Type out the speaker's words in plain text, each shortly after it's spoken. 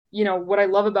what I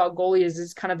love about goalie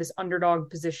is kind of this underdog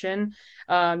position.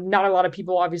 Not a lot of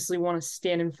people obviously want to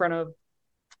stand in front of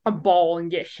a ball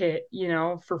and get hit,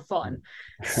 for fun.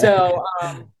 So,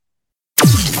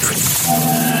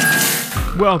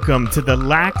 Welcome to the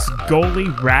Lax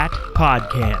Goalie Rat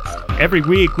Podcast. Every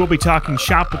week we'll be talking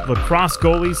shop with lacrosse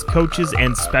goalies, coaches,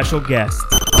 and special guests.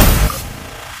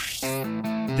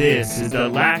 This is the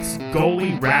Lax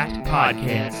Goalie Rat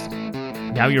Podcast.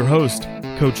 Now your host,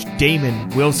 Coach Damon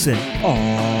Wilson.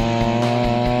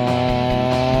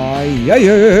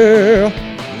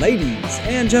 Yeah. Ladies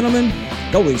and gentlemen,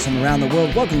 goalies from around the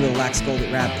world, welcome to the Lax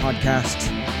Goalie Rat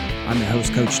Podcast. I'm your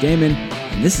host, Coach Damon,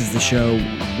 and this is the show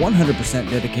 100%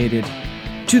 dedicated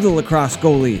to the lacrosse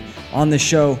goalie. On this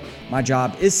show, my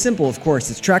job is simple, of course.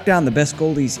 It's track down the best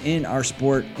goalies in our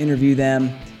sport, interview them,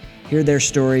 hear their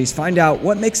stories, find out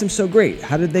what makes them so great.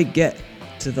 How did they get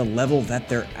to the level that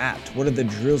they're at? What are the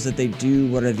drills that they do?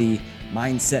 What are the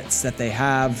mindsets that they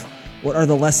have? What are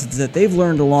the lessons that they've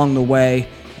learned along the way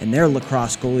in their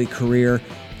lacrosse goalie career?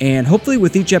 And hopefully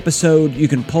with each episode, you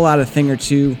can pull out a thing or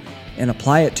two and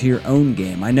apply it to your own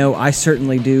game. I know I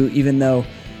certainly do, even though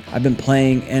I've been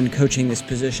playing and coaching this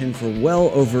position for well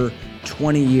over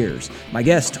 20 years. My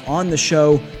guest on the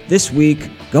show this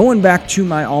week, going back to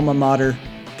my alma mater,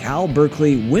 Cal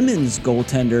Berkeley women's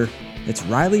goaltender, it's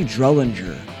Riley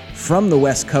Drullinger from the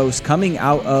West Coast, coming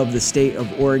out of the state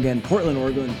of Oregon, Portland,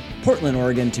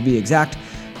 Oregon to be exact.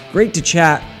 Great to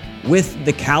chat with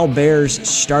the Cal Bears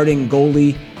starting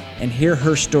goalie and hear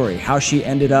her story, how she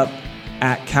ended up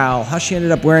at Cal, how she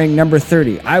ended up wearing number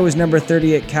 30. I was number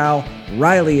 30 at Cal.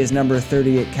 Riley is number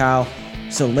 30 at Cal.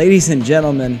 So ladies and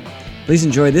gentlemen, please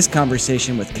enjoy this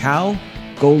conversation with Cal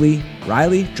goalie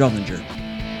Riley Drullinger.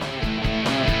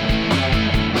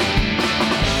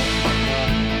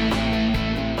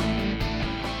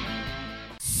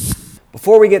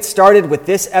 Before we get started with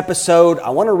this episode, I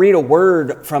want to read a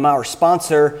word from our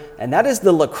sponsor, and that is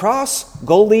the Lacrosse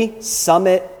Goalie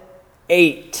Summit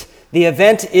 8. The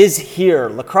event is here,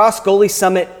 Lacrosse Goalie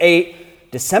Summit 8,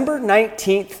 December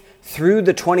 19th through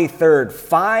the 23rd.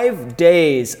 5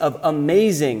 days of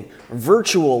amazing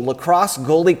virtual lacrosse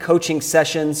goalie coaching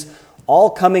sessions, all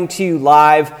coming to you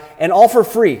live and all for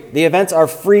free. The events are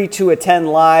free to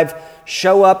attend live.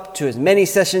 Show up to as many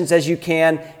sessions as you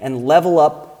can and level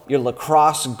up your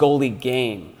lacrosse goalie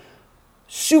game.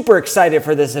 Super excited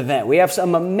for this event. We have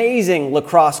some amazing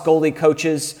lacrosse goalie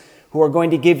coaches who are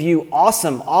going to give you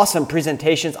awesome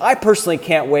presentations. I personally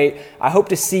can't wait. I hope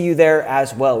to see you there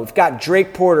as well. We've got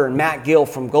Drake Porter and Matt Gill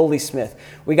from Goaliesmith.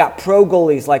 We got pro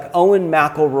goalies like Owen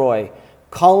McElroy,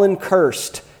 Colin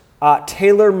Kirst,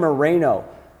 Taylor Moreno.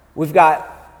 We've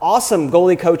got awesome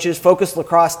goalie coaches, Focus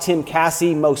Lacrosse, Tim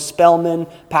Cassie, Mo Spellman,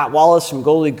 Pat Wallace from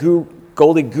Goalie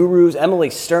Gurus, Emily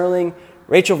Sterling,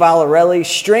 Rachel Valarelli,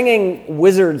 stringing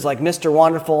wizards like Mr.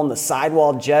 Wonderful and the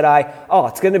Sidewall Jedi. Oh,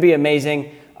 it's going to be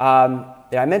amazing.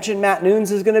 Did I mention Matt Nunes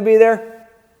is going to be there?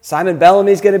 Simon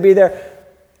Bellamy is going to be there.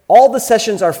 All the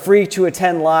sessions are free to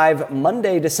attend live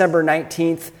Monday, December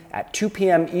 19th at 2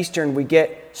 p.m. Eastern. We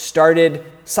get started.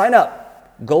 Sign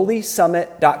up,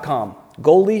 goaliesummit.com.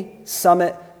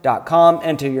 goaliesummit.com.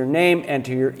 Enter your name,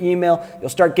 enter your email.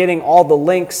 You'll start getting all the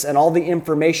links and all the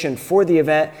information for the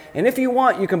event. And if you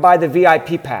want, you can buy the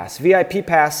VIP Pass. VIP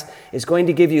Pass is going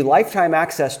to give you lifetime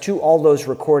access to all those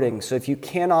recordings. So if you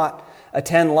cannot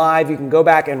attend live, you can go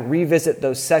back and revisit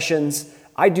those sessions.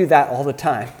 I do that all the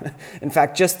time. In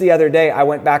fact, just the other day, I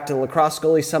went back to Lacrosse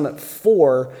Goalie Summit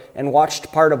 4 and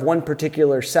watched part of one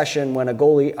particular session when a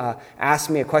goalie asked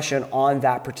me a question on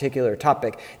that particular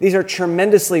topic. These are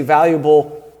tremendously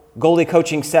valuable goalie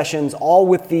coaching sessions, all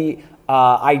with the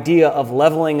idea of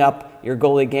leveling up your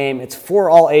goalie game. It's for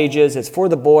all ages. It's for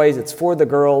the boys. It's for the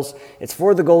girls. It's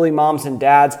for the goalie moms and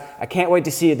dads. I can't wait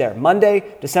to see you there. Monday,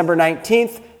 December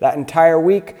 19th, that entire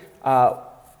week, we're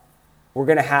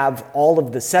going to have all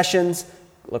of the sessions.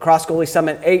 Lacrosse Goalie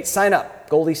Summit 8. Sign up,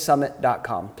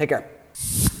 goaliesummit.com. Take care.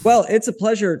 Well, it's a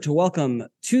pleasure to welcome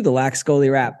to the Lax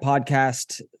Goalie Rat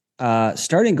Podcast,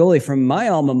 starting goalie from my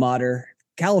alma mater,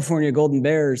 California Golden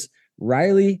Bears,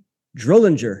 Riley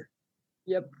Drullinger.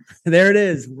 yep. There it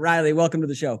is. Riley, welcome to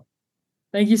the show.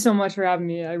 Thank you so much for having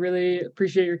me. I really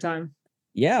appreciate your time.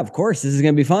 Yeah, of course. This is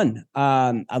going to be fun.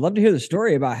 I'd love to hear the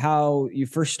story about how you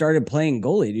first started playing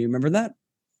goalie. Do you remember that?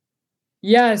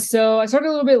 Yeah, so I started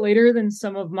a little bit later than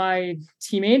some of my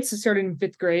teammates. I started in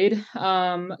 5th grade.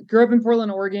 Grew up in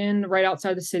Portland, Oregon, right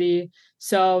outside the city.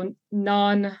 So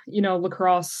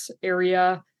lacrosse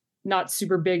area, not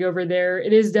super big over there.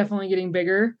 It is definitely getting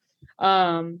bigger.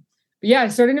 But yeah, I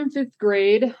started in 5th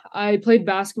grade. I played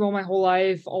basketball my whole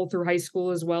life, all through high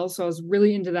school as well. So I was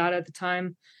really into that at the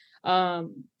time.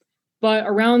 But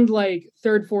around like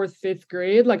third, fourth, fifth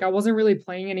grade, like I wasn't really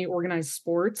playing any organized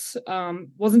sports.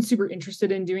 Wasn't super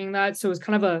interested in doing that. So it was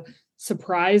kind of a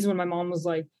surprise when my mom was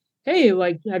like, hey,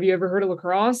 like, have you ever heard of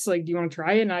lacrosse? Like, do you want to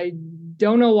try it? And I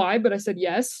don't know why, but I said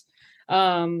yes.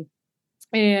 And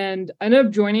I ended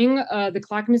up joining the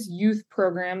Clackamas youth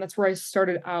program. That's where I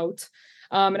started out.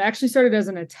 It actually started as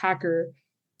an attacker.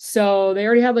 So they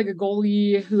already had like a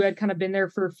goalie who had kind of been there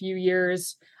for a few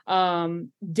years.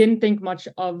 Didn't think much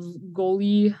of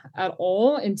goalie at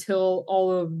all until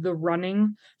all of the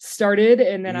running started.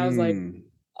 And then I was like,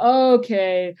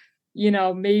 okay,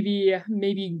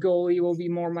 maybe goalie will be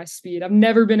more my speed. I've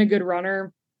never been a good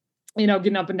runner.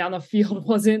 Getting up and down the field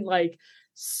wasn't like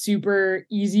super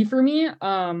easy for me.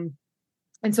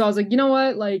 And so I was like, you know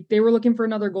what? Like they were looking for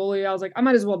another goalie. I was like, I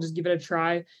might as well just give it a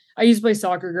try. I used to play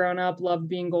soccer growing up, loved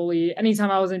being goalie. Anytime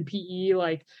I was in PE,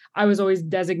 like I was always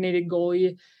designated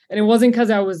goalie. And it wasn't because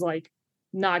I was like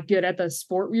not good at the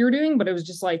sport we were doing, but it was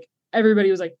just like everybody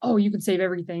was like, oh, you can save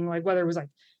everything. Like whether it was like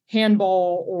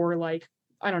handball or like,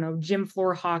 I don't know, gym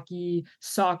floor hockey,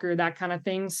 soccer, that kind of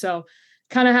thing. So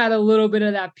kind of had a little bit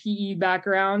of that PE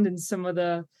background and some of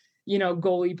the,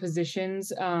 goalie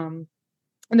positions.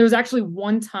 And there was actually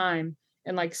one time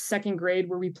in like second grade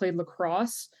where we played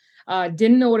lacrosse.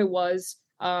 Didn't know what it was.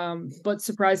 But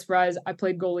surprise, surprise, I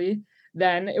played goalie.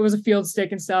 Then it was a field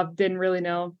stick and stuff. Didn't really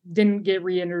know. Didn't get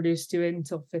reintroduced to it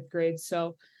until fifth grade.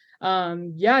 So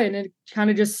and it kind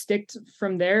of just stuck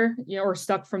from there, or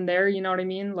stuck from there. You know what I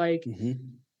mean? Like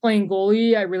playing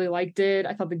goalie, I really liked it.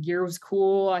 I thought the gear was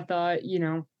cool. I thought,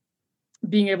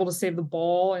 being able to save the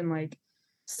ball and like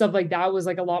stuff like that was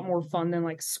like a lot more fun than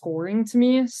like scoring to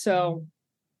me. So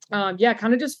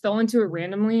kind of just fell into it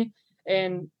randomly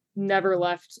and never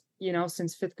left,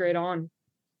 since fifth grade on.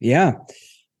 Yeah.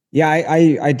 Yeah.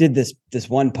 I did this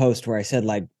one post where I said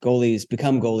like goalies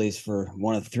become goalies for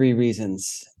one of three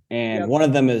reasons. And one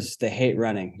of them is they hate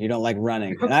running. You don't like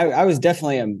running. And I was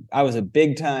definitely, that was a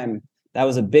big time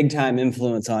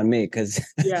influence on me because,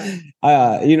 there's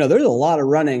a lot of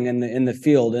running in the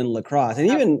field in lacrosse. And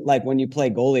even like when you play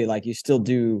goalie, like you still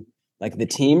do like the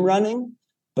team running,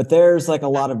 but there's like a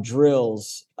lot of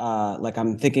drills. Like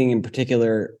I'm thinking in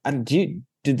particular,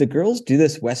 did the girls do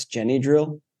this West Jenny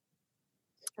drill?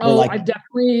 Oh, like, I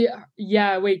definitely.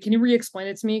 Yeah. Wait, can you re-explain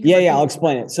it to me? Yeah, I'll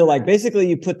explain it. So like basically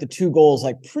you put the two goals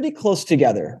like pretty close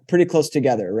together,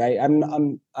 right?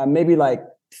 I'm maybe like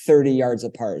 30 yards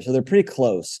apart. So they're pretty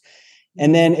close.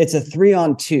 And then it's a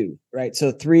 3-on-2, right?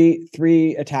 So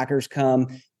three attackers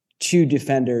come, 2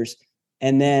 defenders,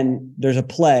 and then there's a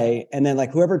play. And then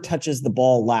like whoever touches the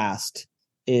ball last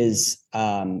is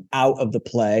out of the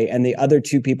play, and the other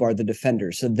 2 people are the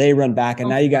defenders. So they run back, and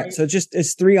now you got, so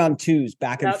it's 3-on-2s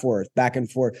back and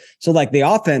forth. So like the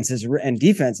offense and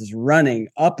defense is running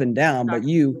up and down, but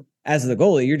you as the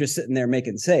goalie, you're just sitting there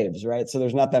making saves, right? So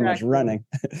there's not that much running.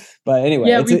 But anyway,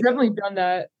 yeah, we've definitely done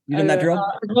that. You done that drill?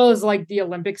 As well as like the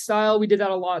Olympic style. We did that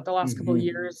a lot the last couple of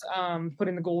years,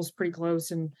 putting the goals pretty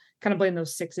close and kind of playing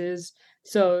those sixes.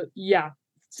 So yeah.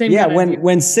 Same. Yeah,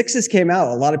 when sixes came out,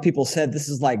 a lot of people said this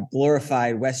is like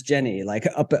glorified West Jenny, like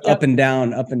up and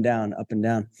down, up and down, up and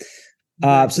down.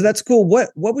 So that's cool.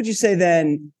 What would you say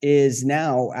then is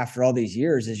now, after all these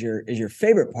years, is your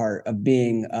favorite part of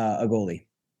being a goalie?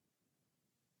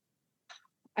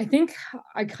 I think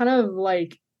I kind of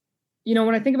like,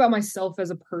 when I think about myself as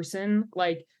a person,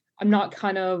 like I'm not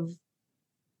kind of,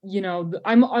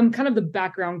 I'm kind of the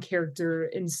background character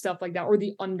and stuff like that, or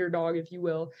the underdog, if you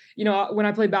will. When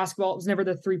I played basketball, it was never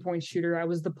the 3-point shooter. I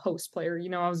was the post player.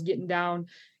 I was getting down,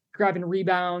 grabbing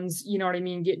rebounds, you know what I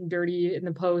mean? Getting dirty in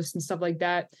the post and stuff like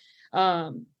that.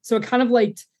 So it kind of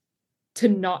liked to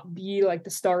not be like the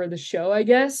star of the show, I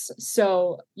guess.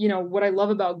 So, what I love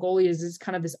about goalie is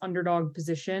kind of this underdog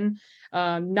position.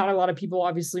 Not a lot of people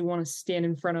obviously want to stand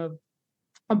in front of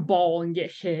a ball and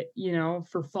get hit,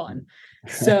 for fun.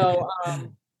 So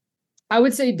I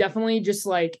would say definitely just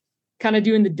like kind of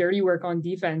doing the dirty work on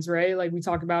defense, right? Like we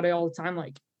talk about it all the time,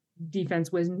 like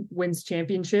defense wins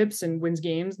championships and wins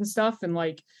games and stuff. And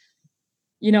like,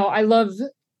 I love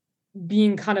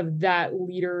being kind of that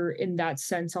leader in that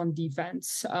sense on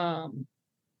defense. And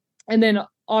then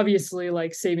obviously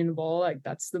like saving the ball, like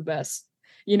that's the best,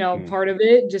 part of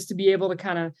it, just to be able to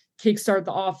kind of kickstart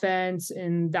the offense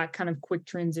and that kind of quick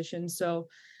transition. So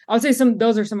I would say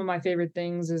those are some of my favorite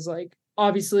things, is like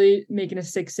obviously making a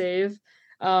stick save.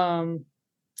 I'm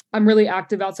really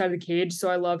active outside of the cage. So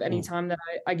I love any time that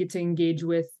I get to engage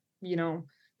with, the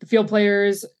field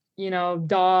players,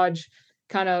 dodge,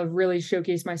 kind of really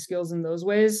showcase my skills in those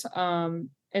ways. And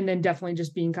then definitely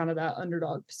just being kind of that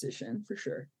underdog position for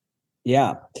sure.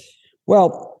 Yeah.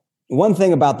 Well, one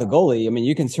thing about the goalie, I mean,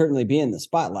 you can certainly be in the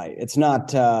spotlight. It's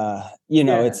not,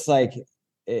 it's like,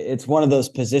 it's one of those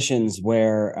positions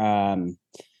where,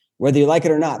 whether you like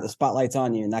it or not, the spotlight's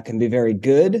on you, and that can be very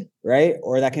good, right?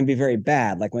 Or that can be very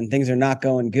bad. Like when things are not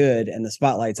going good and the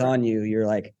spotlight's on you, you're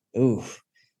like, ooh,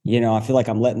 I feel like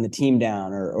I'm letting the team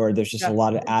down, or there's just a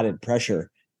lot of added pressure.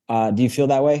 Do you feel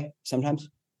that way sometimes?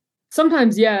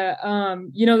 Sometimes, yeah.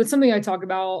 That's something I talk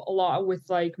about a lot with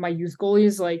like my youth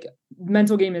goalies. Like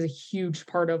mental game is a huge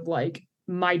part of like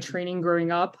my training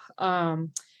growing up.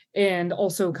 And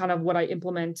also kind of what I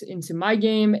implement into my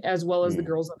game as well as the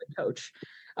girls that I coach.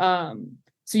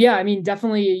 So yeah, I mean,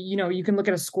 definitely, you can look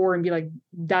at a score and be like,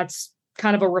 that's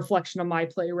kind of a reflection of my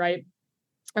play, right?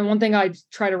 And one thing I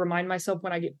try to remind myself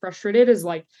when I get frustrated is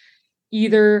like,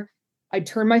 either I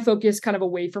turn my focus kind of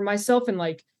away from myself and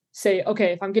like say,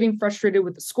 okay, if I'm getting frustrated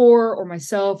with the score or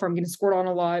myself, or I'm getting scored on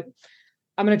a lot,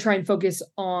 I'm going to try and focus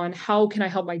on how can I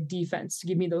help my defense to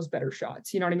give me those better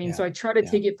shots. You know what I mean? Yeah, so I try to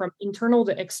take it from internal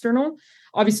to external,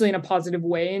 obviously in a positive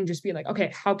way, and just be like,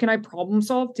 okay, how can I problem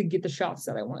solve to get the shots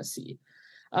that I want to see?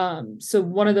 So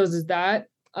one of those is that.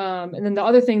 And then the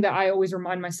other thing that I always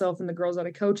remind myself and the girls that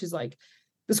I coach is like,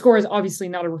 the score is obviously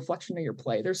not a reflection of your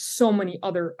play. There's so many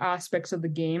other aspects of the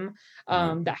game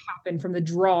that happen, from the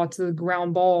draw to the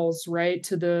ground balls, right?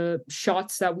 To the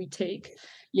shots that we take,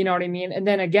 you know what I mean? And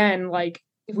then again, like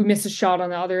if we miss a shot on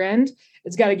the other end,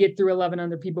 it's got to get through 11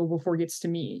 other people before it gets to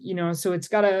me, So it's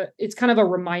kind of a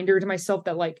reminder to myself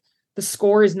that like the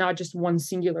score is not just one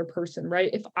singular person, right?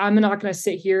 If I'm not going to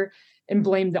sit here and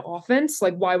blame the offense,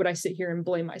 like why would I sit here and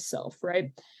blame myself,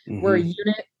 right? Mm-hmm. We're a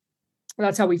unit.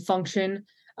 That's how we function.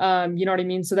 You know what I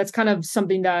mean? So that's kind of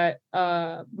something that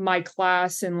my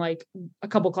class and like a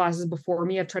couple classes before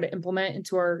me have tried to implement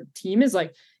into our team is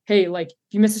like, hey, like if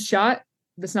you miss a shot,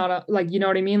 that's not you know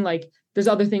what I mean? Like there's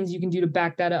other things you can do to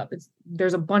back that up.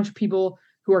 There's a bunch of people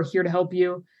who are here to help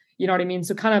you. You know what I mean?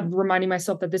 So kind of reminding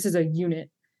myself that this is a unit,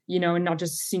 and not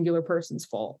just a singular person's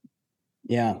fault.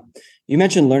 Yeah. You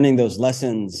mentioned learning those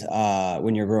lessons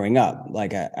when you're growing up,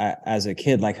 like as a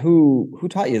kid, like who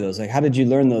taught you those? Like, how did you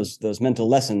learn those mental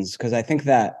lessons? Because I think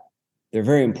that they're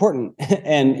very important.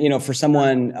 And, for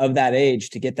someone of that age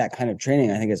to get that kind of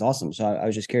training, I think is awesome. So I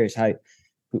was just curious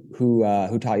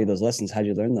who taught you those lessons? How'd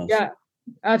you learn those? Yeah,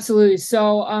 absolutely.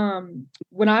 So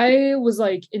when I was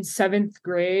like in 7th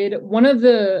grade, one of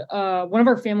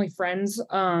our family friends,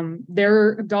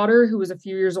 their daughter, who was a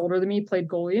few years older than me, played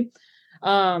goalie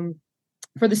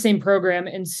for the same program.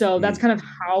 And so that's kind of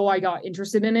how I got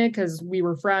interested in it, because we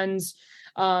were friends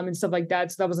and stuff like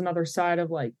that. So that was another side of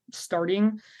like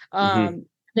starting.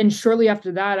 Then shortly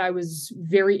after that, I was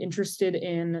very interested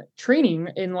in training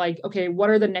in like, okay, what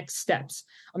are the next steps?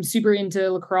 I'm super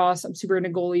into lacrosse. I'm super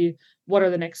into goalie. What are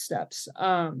the next steps?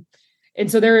 And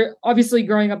so there, obviously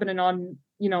growing up in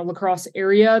a lacrosse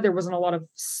area, there wasn't a lot of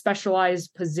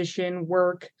specialized position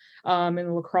work in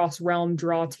the lacrosse realm,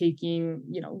 draw taking,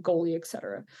 goalie,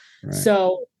 etc. Right.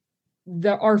 So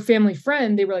our family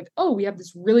friend, they were like, oh, we have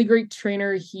this really great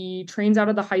trainer. He trains out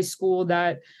of the high school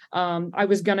that I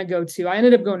was going to go to. I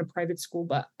ended up going to private school,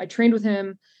 but I trained with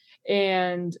him,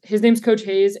 and his name's Coach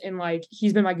Hayes. And like,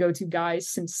 he's been my go-to guy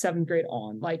since 7th grade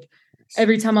on. Like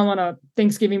every time I'm on a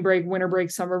Thanksgiving break, winter break,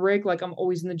 summer break, like I'm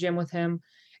always in the gym with him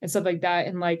and stuff like that.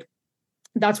 And like,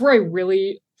 that's where I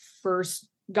really first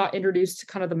got introduced to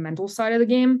kind of the mental side of the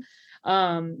game.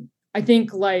 I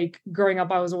think like growing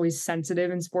up, I was always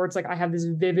sensitive in sports. Like I have this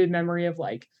vivid memory of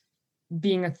like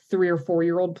being a 3 or 4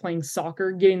 year old playing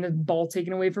soccer, getting the ball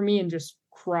taken away from me and just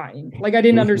crying. Like I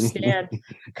didn't understand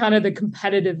kind of the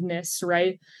competitiveness,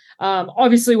 right?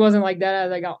 Obviously wasn't like that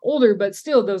as I got older, but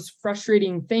still those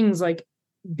frustrating things, like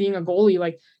being a goalie,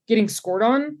 like getting scored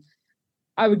on,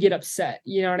 I would get upset.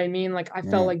 You know what I mean? Like I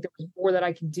felt like there was more that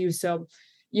I could do. So,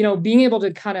 being able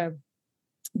to kind of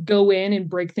go in and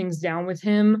break things down with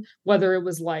him, whether it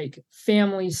was like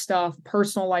family stuff,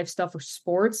 personal life stuff, or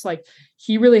sports, like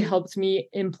he really helped me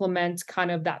implement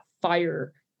kind of that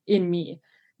fire in me,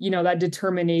 that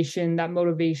determination, that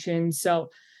motivation. So,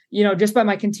 just by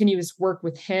my continuous work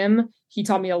with him, he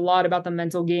taught me a lot about the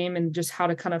mental game and just how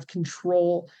to kind of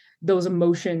control those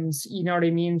emotions, you know what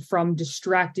I mean, from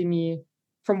distracting me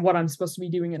from what I'm supposed to be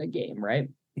doing in a game, right?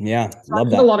 Yeah, so love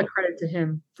that. A lot of credit to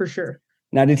him for sure.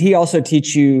 Now, did he also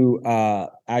teach you,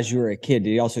 as you were a kid,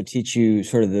 did he also teach you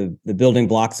sort of the building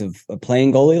blocks of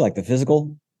playing goalie, like the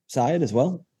physical side as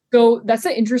well? So that's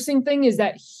the interesting thing, is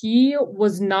that he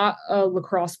was not a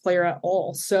lacrosse player at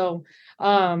all. So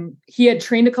he had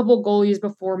trained a couple of goalies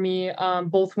before me.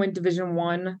 Both went Division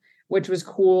I, which was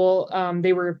cool.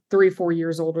 They were 3-4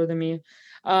 years older than me.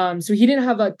 So he didn't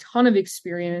have a ton of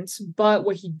experience, but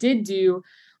what he did do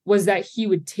was that he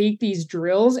would take these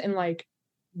drills and like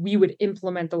we would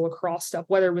implement the lacrosse stuff,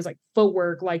 whether it was like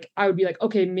footwork. Like I would be like,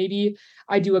 okay, maybe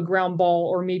I do a ground ball,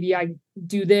 or maybe I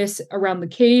do this around the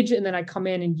cage and then I come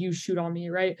in and you shoot on me,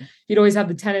 right? He'd always have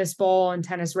the tennis ball and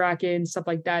tennis racket and stuff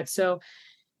like that. So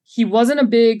he wasn't a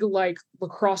big like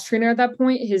lacrosse trainer at that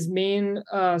point. His main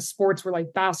sports were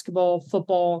like basketball,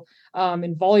 football,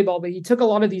 and volleyball, but he took a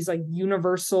lot of these like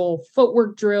universal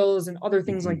footwork drills and other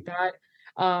things like that.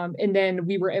 And then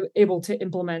we were able to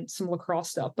implement some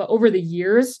lacrosse stuff. But over the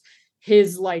years,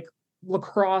 his like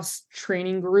lacrosse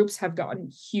training groups have gotten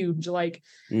huge. Like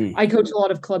I coach a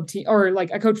lot of club team, or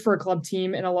like I coach for a club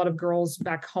team and a lot of girls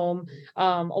back home.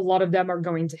 A lot of them are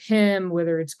going to him,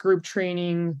 whether it's group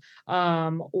training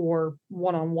or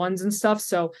one-on-ones and stuff.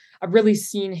 So I've really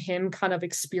seen him kind of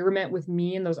experiment with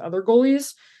me and those other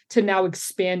goalies to now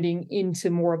expanding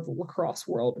into more of the lacrosse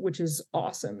world, which is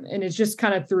awesome. And it's just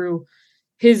kind of through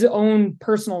his own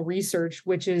personal research,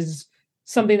 which is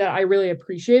something that I really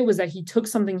appreciate, was that he took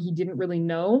something he didn't really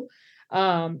know.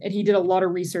 And he did a lot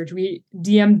of research. We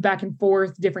DM'd back and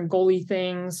forth different goalie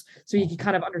things so he could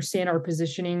kind of understand our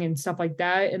positioning and stuff like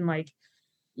that. And like,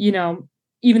 you know,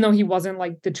 even though he wasn't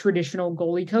like the traditional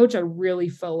goalie coach, I really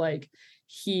felt like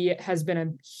he has been a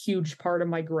huge part of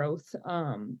my growth,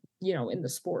 you know, in the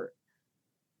sport.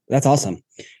 That's awesome.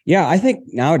 Yeah, I think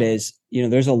nowadays, you know,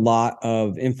 there's a lot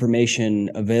of information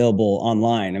available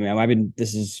online. I mean,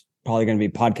 this is probably going to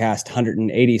be podcast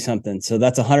 180 something. So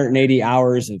that's 180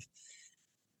 hours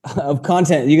of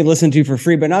content you can listen to for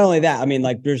free. But not only that, I mean,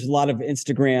 like there's a lot of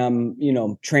Instagram, you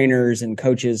know, trainers and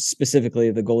coaches, specifically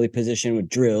the goalie position with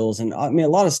drills and I mean, a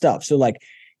lot of stuff. So like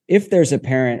if there's a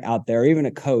parent out there, even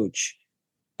a coach,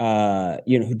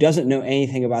 you know, who doesn't know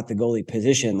anything about the goalie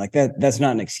position, like that's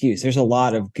not an excuse. There's a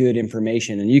lot of good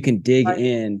information and you can dig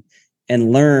in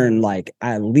and learn like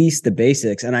at least the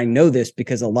basics. And I know this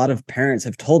because a lot of parents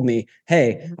have told me,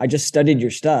 hey, I just studied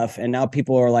your stuff. And now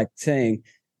people are like saying,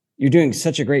 you're doing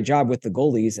such a great job with the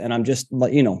goalies. And I'm just,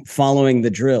 you know, following the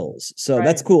drills. So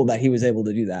that's cool that he was able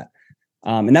to do that.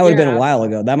 And that would have been a while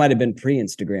ago. That might've been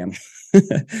pre-Instagram.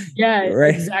 Yeah,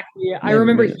 right? Exactly. I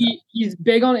remember he's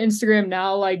big on Instagram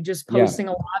now, like just posting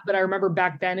a lot. But I remember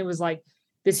back then it was like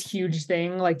this huge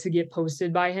thing, like to get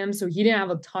posted by him. So he didn't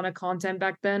have a ton of content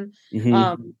back then.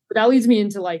 But that leads me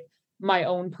into like my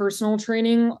own personal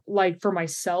training, like for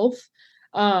myself,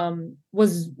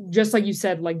 was just like you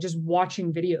said, like just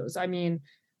watching videos. I mean,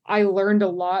 I learned a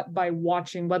lot by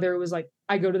watching, whether it was like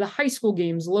I go to the high school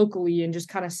games locally and just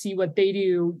kind of see what they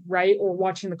do, right? Or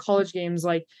watching the college games.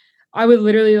 Like I would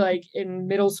literally like in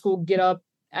middle school get up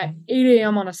at 8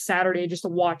 a.m. on a Saturday just to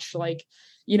watch like,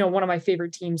 you know, one of my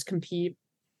favorite teams compete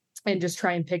and just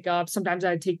try and pick up. Sometimes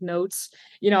I'd take notes.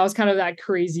 You know, I was kind of that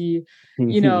crazy,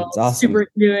 you know, awesome. Super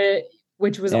into it,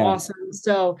 which was awesome.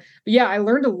 So, but yeah, I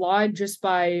learned a lot just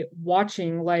by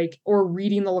watching like, or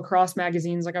reading the lacrosse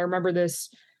magazines. Like I remember this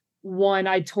one,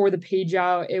 I tore the page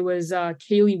out. It was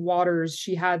Kaylee Waters.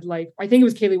 She had like, I think it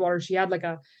was Kaylee Waters. She had like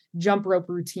a jump rope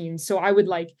routine. So I would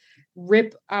like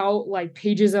rip out like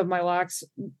pages of my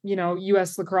you know,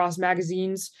 US lacrosse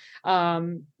magazines,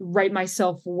 write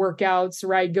myself workouts,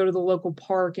 right? Go to the local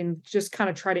park and just kind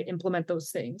of try to implement those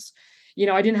things. You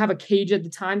know, I didn't have a cage at the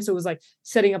time. So it was like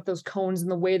setting up those cones in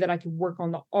the way that I could work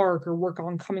on the arc or work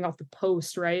on coming off the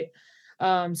post, right?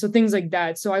 So things like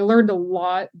that. So I learned a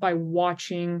lot by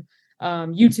watching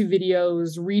YouTube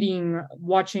videos, reading,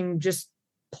 watching, just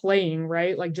playing,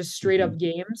 right? Like just straight up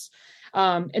games.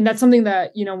 And that's something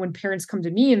that, you know, when parents come to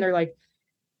me and they're like,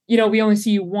 you know, we only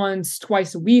see you once,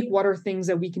 twice a week. What are things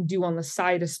that we can do on the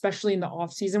side, especially in the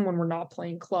off season when we're not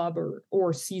playing club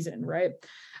or season, right?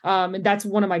 And that's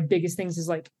one of my biggest things is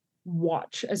like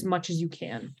watch as much as you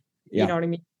can. You know what I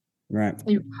mean? Right.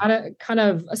 You kind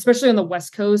of, especially on the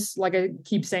West Coast, like I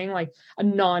keep saying, like a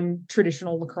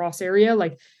non-traditional lacrosse area,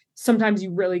 like sometimes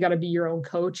you really got to be your own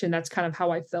coach. And that's kind of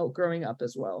how I felt growing up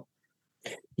as well.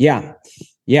 Yeah.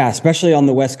 Yeah. Especially on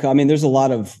the West Coast. I mean, there's a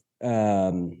lot of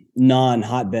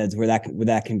non-hotbeds where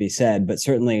that can be said, but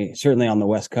certainly on the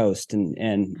West Coast.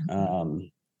 And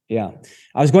yeah,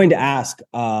 I was going to ask,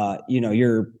 you know,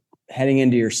 you're heading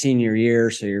into your senior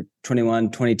year. So you're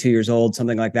 21, 22 years old,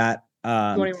 something like that.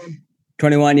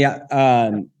 21.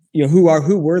 Yeah. You know,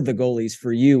 who were the goalies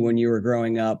for you when you were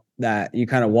growing up that you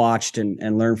kind of watched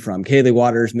and learned from? Kaylee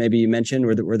Waters, maybe you mentioned,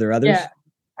 were there others? Yeah,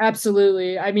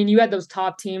 absolutely. I mean, you had those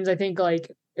top teams. I think like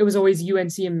it was always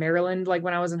UNC and Maryland, like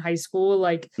when I was in high school,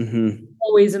 like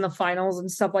always in the finals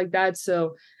and stuff like that.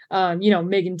 So, you know,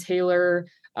 Megan Taylor,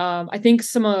 I think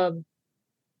some of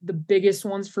the biggest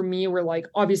ones for me were like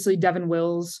obviously Devin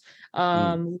Wills,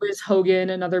 Liz Hogan,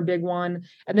 another big one.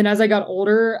 And then as I got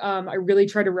older, I really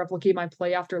tried to replicate my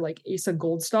play after like Asa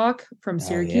Goldstock from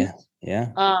Syracuse.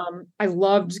 Yeah. I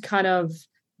loved kind of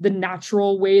the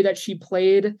natural way that she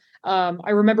played. I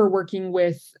remember working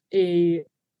with a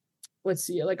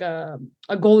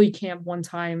goalie camp one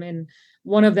time, and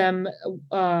one of them,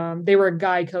 they were a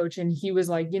guy coach, and he was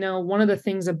like, one of the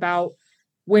things about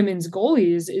women's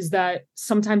goalies is that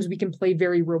sometimes we can play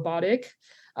very robotic,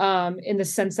 in the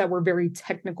sense that we're very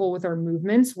technical with our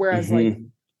movements, whereas like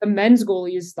the men's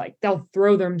goalies, like they'll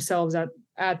throw themselves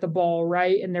at the ball,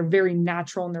 right? And they're very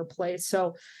natural in their play.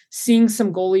 So seeing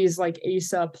some goalies like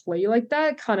Asa play like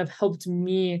that kind of helped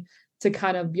me to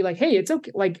kind of be like, hey, it's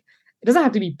okay. Like, it doesn't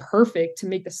have to be perfect to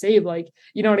make the save. Like,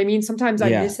 you know what I mean? Sometimes I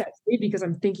miss that save because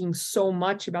I'm thinking so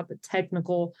much about the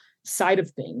technical side of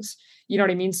things. You know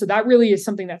what I mean? So that really is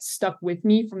something that stuck with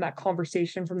me from that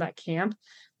conversation, from that camp,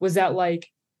 was that like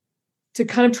to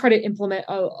kind of try to implement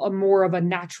a more of a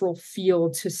natural feel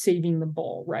to saving the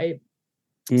ball, right?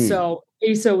 So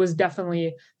Asa was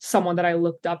definitely someone that I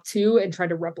looked up to and tried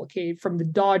to replicate, from the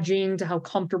dodging to how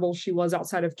comfortable she was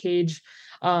outside of cage.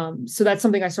 So that's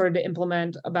something I started to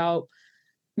implement about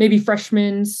maybe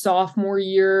freshman, sophomore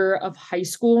year of high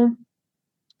school,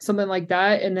 something like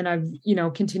that. And then I've,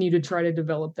 continued to try to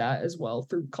develop that as well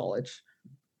through college.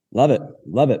 Love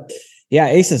it. Yeah.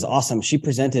 Asa is awesome. She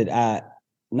presented at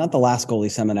not the last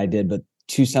goalie summit I did, but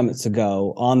 2 summits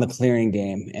ago on the clearing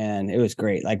game. And it was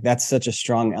great. Like, that's such a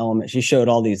strong element. She showed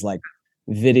all these like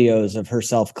videos of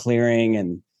herself clearing,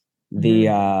 and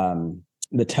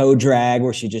the toe drag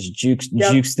where she just jukes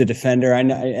the defender. I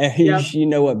know, you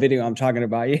know what video I'm talking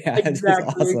about. Yeah.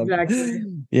 Exactly.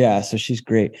 Yeah. So she's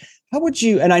great. How would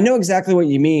you, and I know exactly what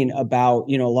you mean about,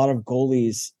 a lot of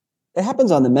goalies, it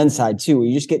happens on the men's side too, where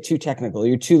you just get too technical.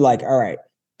 You're too like, all right,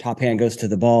 top hand goes to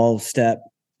the ball, step,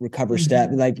 recover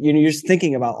step. Like, you're just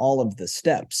thinking about all of the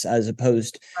steps as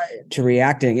opposed to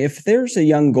reacting. If there's a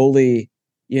young goalie,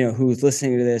 who's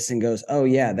listening to this and goes, oh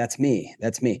yeah, that's me.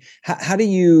 How do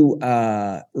you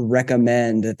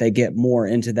recommend that they get more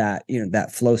into that,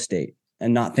 that flow state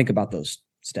and not think about those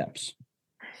steps?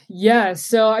 Yeah.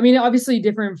 So, I mean, obviously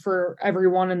different for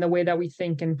everyone in the way that we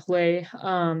think and play.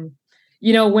 When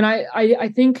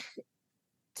I think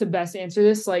to best answer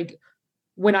this, like,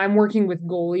 when I'm working with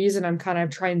goalies and I'm kind of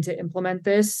trying to implement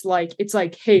this, like, it's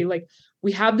like, hey, like,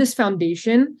 we have this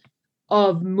foundation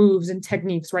of moves and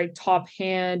techniques, right? Top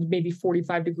hand, maybe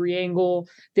 45-degree angle,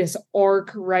 this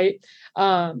arc, right?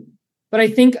 But I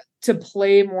think to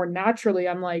play more naturally,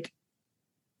 I'm like,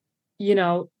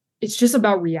 it's just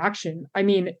about reaction. I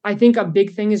mean, I think a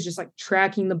big thing is just like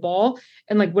tracking the ball,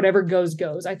 and like whatever goes.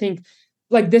 I think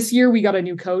like this year we got a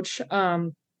new coach,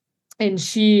 and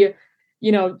she,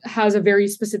 has a very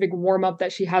specific warm up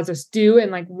that she has us do.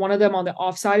 And like one of them on the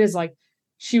offside is like,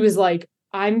 she was like,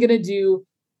 I'm going to do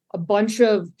a bunch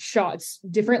of shots,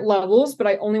 different levels, but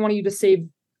I only want you to save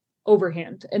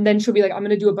overhand. And then she'll be like, I'm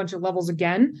going to do a bunch of levels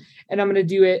again, and I'm going to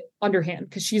do it underhand.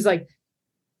 Cause she's like,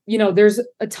 there's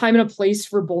a time and a place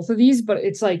for both of these, but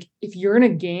it's like, if you're in a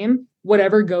game,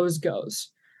 whatever goes,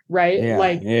 right? Yeah,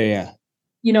 like,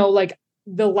 like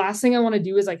the last thing I want to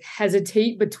do is like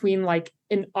hesitate between like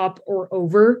an up or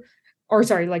over, or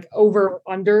sorry, like over or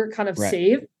under kind of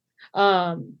save.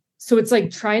 So it's like,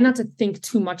 try not to think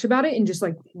too much about it and just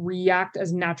like react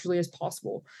as naturally as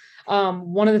possible.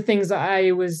 One of the things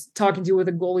I was talking to with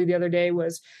a goalie the other day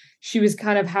was she was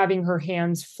kind of having her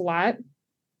hands flat,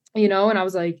 and I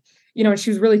was like, and she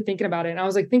was really thinking about it. And I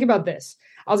was like, think about this.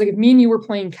 I was like, if me and you were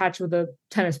playing catch with a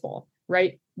tennis ball,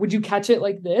 right? Would you catch it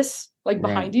like this, like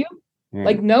behind you?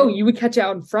 Like, no, you would catch it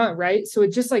out in front, right? So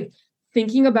it's just like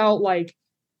thinking about like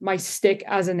my stick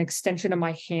as an extension of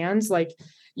my hands, like,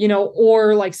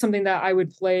 or like something that I would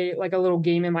play like a little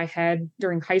game in my head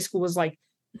during high school was like,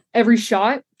 every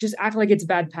shot, just act like it's a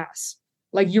bad pass.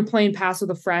 Like, you're playing pass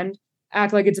with a friend,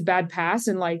 act like it's a bad pass,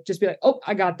 and like, just be like, oh,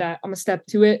 I got that. I'm gonna step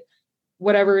to it.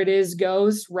 Whatever it is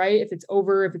goes, right? If it's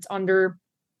over, if it's under.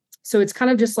 So it's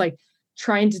kind of just like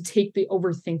trying to take the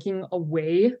overthinking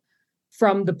away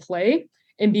from the play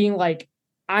and being like,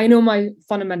 I know my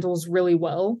fundamentals really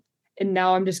well, and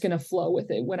now I'm just going to flow with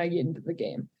it when I get into the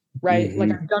game, right? Like,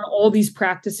 I've done all these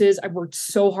practices. I've worked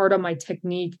so hard on my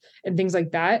technique and things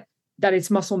like that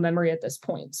it's muscle memory at this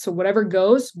point. So whatever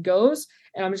goes,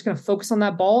 and I'm just going to focus on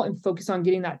that ball and focus on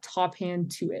getting that top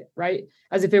hand to it, right?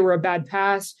 As if it were a bad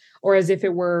pass, or as if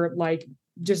it were like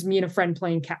just me and a friend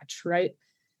playing catch, right?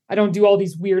 I don't do all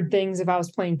these weird things if I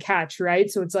was playing catch, right?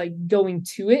 So it's like going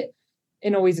to it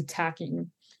and always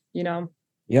attacking,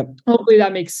 Yep. Hopefully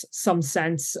that makes some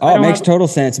sense. Oh, it makes total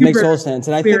sense. It makes total sense.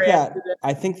 And I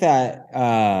think that,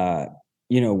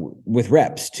 with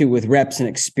reps and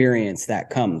experience that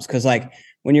comes. Cause like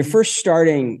when you're first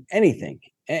starting anything,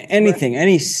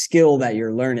 any skill that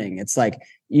you're learning, it's like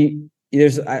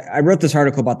I wrote this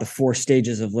article about the 4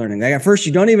 stages of learning. Like at first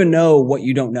you don't even know what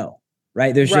you don't know,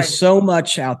 right? There's just so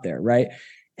much out there. Right.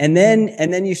 And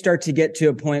then you start to get to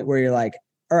a point where you're like,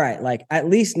 all right, like at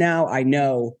least now I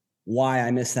know why I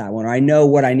missed that one, or I know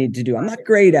what I need to do. I'm not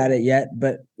great at it yet,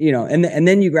 but and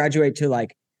then you graduate to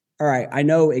like, all right, I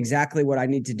know exactly what I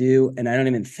need to do, and I don't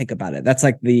even think about it. That's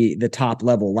like the top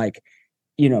level, like,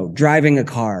 driving a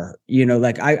car,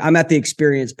 like I'm at the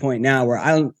experience point now where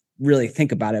I don't really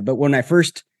think about it. But when I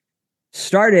first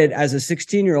started as a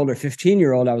 16-year-old or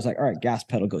 15-year-old, I was like, all right, gas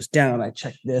pedal goes down. I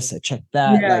check this, I check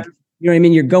that. Like, you know what I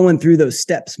mean? You're going through those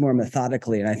steps more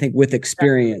methodically. And I think with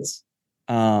experience,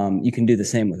 you can do the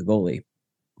same with a goalie.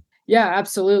 Yeah,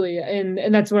 absolutely.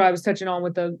 And that's what I was touching on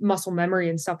with the muscle memory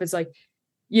and stuff. It's like,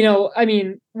 I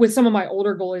mean, with some of my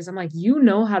older goalies, I'm like,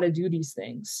 how to do these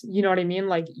things. You know what I mean?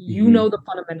 Like, the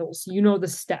fundamentals, the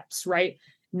steps, right?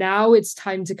 Now it's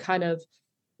time to kind of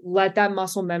let that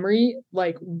muscle memory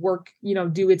like work,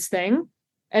 do its thing.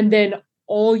 And then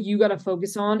all you got to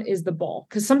focus on is the ball.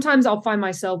 Cause sometimes I'll find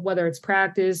myself, whether it's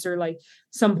practice or like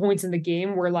some points in the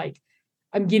game where like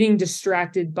I'm getting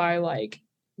distracted by like,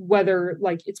 whether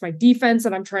like it's my defense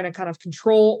that I'm trying to kind of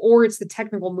control, or it's the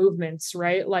technical movements,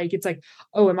 right? Like, it's like,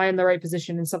 oh, am I in the right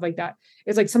position and stuff like that.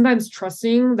 It's like sometimes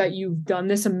trusting that you've done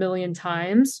this a million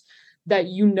times, that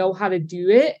you know how to do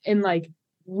it, and like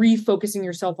refocusing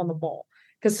yourself on the ball.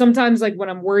 Because sometimes like when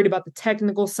I'm worried about the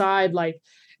technical side, like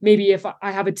maybe if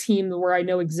I have a team where I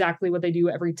know exactly what they do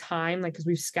every time, like, because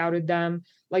we've scouted them,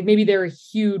 like maybe they're a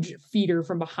huge feeder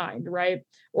from behind, right?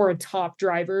 Or a top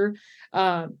driver,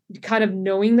 kind of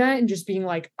knowing that and just being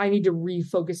like, I need to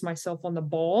refocus myself on the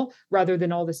ball rather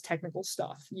than all this technical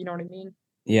stuff. You know what I mean?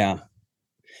 Yeah.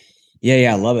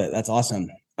 I love it. That's awesome.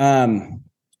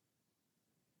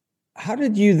 How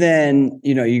did you then,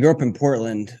 you grew up in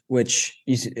Portland, which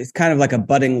it's kind of like a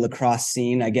budding lacrosse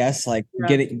scene, I guess, like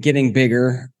getting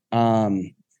bigger. By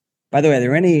the way, are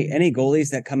there any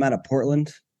goalies that come out of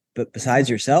Portland, but besides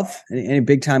yourself, any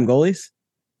big time goalies?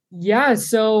 Yeah.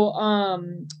 So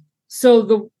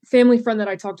the family friend that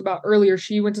I talked about earlier,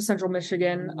 she went to Central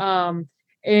Michigan.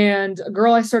 And a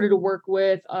girl I started to work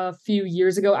with a few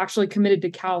years ago actually committed to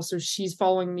Cal. So she's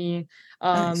following me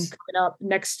coming up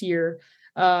next year,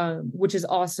 which is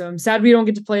awesome. Sad we don't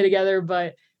get to play together,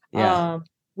 but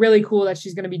really cool that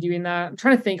she's going to be doing that. I'm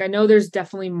trying to think. I know there's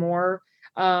definitely more.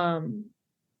 But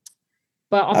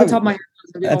off the top of my head,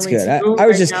 that's good. I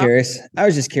was just curious. I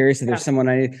was just curious if there's someone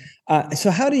I need. So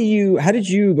how did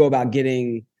you go about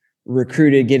getting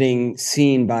recruited, getting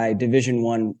seen by Division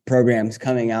I programs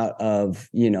coming out of,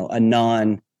 a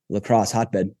non-lacrosse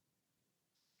hotbed?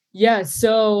 Yeah.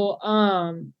 So,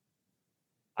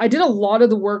 I did a lot of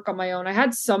the work on my own. I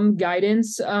had some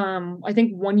guidance. I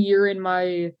think one year in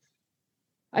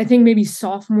maybe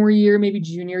sophomore year, maybe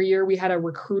junior year, we had a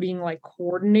recruiting like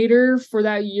coordinator for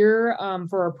that year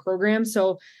for our program.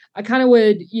 So I kind of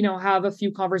would, have a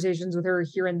few conversations with her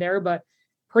here and there, but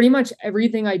pretty much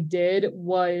everything I did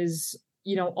was,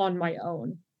 on my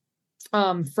own.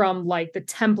 From like the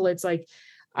templates, like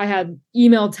I had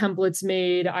email templates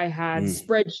made, I had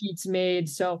spreadsheets made.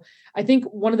 So I think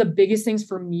one of the biggest things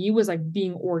for me was like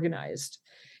being organized.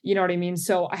 You know what I mean?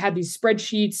 So I had these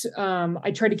spreadsheets.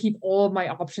 I tried to keep all of my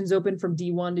options open from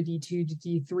D1 to D2 to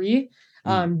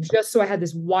D3, just so I had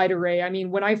this wide array. I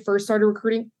mean, when I first started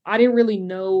recruiting, I didn't really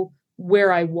know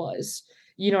where I was.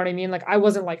 You know what I mean? Like, I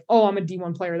wasn't like, oh, I'm a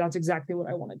D1 player. That's exactly what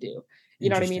I want to do. You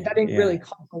know what I mean? That didn't really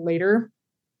come until later.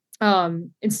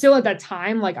 And still at that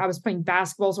time, like I was playing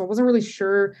basketball, so I wasn't really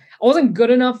sure. I wasn't good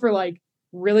enough for like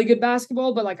really good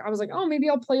basketball, but like I was like, oh, maybe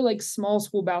I'll play like small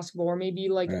school basketball, or maybe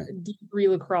like D3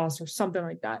 lacrosse or something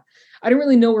like that. I didn't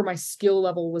really know where my skill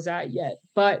level was at yet,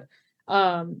 but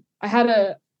I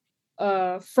had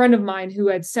a friend of mine who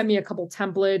had sent me a couple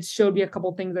templates, showed me a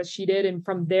couple things that she did, and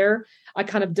from there I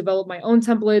kind of developed my own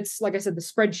templates. Like I said, the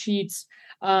spreadsheets.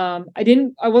 I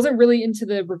wasn't really into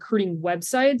the recruiting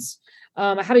websites.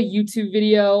 I had a YouTube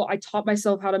video. I taught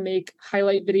myself how to make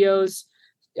highlight videos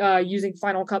using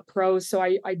Final Cut Pro. So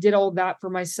I did all that for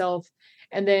myself.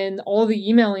 And then all the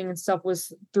emailing and stuff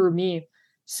was through me.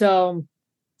 So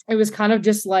it was kind of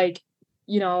just like,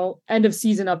 end of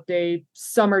season update,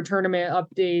 summer tournament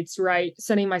updates, right?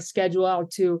 Sending my schedule out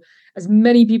to as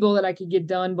many people that I could get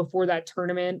done before that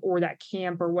tournament or that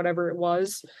camp or whatever it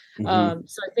was. So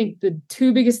I think the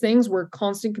two biggest things were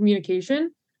constant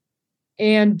communication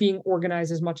and being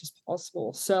organized as much as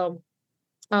possible. So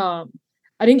I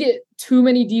didn't get too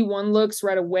many D1 looks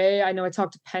right away. I know I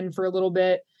talked to Penn for a little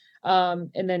bit,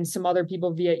 and then some other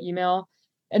people via email.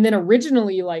 And then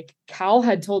originally, like, Cal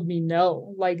had told me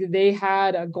no, like they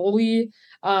had a goalie.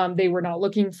 They were not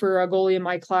looking for a goalie in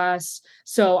my class.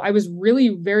 So I was really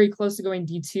very close to going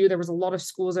D2. There was a lot of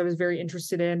schools I was very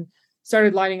interested in,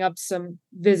 started lining up some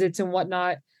visits and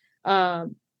whatnot.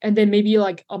 And then maybe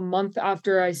like a month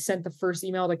after I sent the first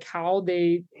email to Cal,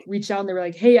 they reached out and they were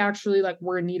like, hey, actually, like,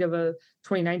 we're in need of a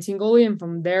 2019 goalie. And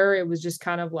from there, it was just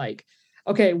kind of like,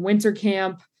 okay, winter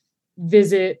camp,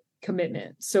 visit,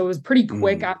 commitment. So it was pretty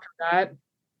quick after that.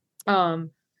 But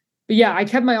yeah, I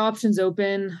kept my options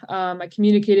open. I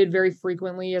communicated very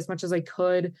frequently, as much as I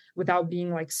could, without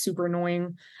being like super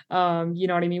annoying. You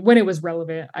know what I mean? When it was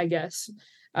relevant, I guess.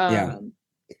 And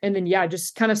then, yeah,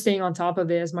 just kind of staying on top of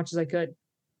it as much as I could.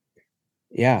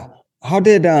 Yeah. How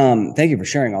did, thank you for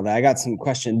sharing all that. I got some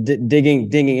questions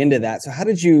digging into that. So how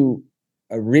did you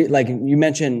like you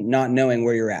mentioned not knowing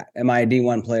where you're at? Am I a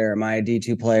D1 player? Am I a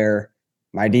D2 player?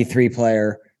 My D3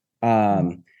 player.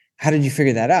 How did you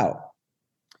figure that out?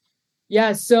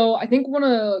 Yeah, so I think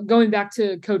going back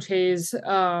to Coach Hayes,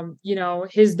 you know,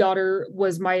 his daughter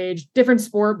was my age, different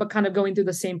sport, but kind of going through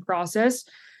the same process.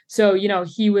 So, you know,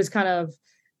 he was kind of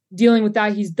dealing with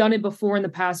that. He's done it before in the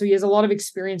past. So he has a lot of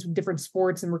experience with different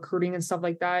sports and recruiting and stuff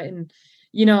like that. And,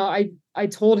 you know, I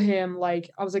told him, like,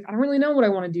 I was like, I don't really know what I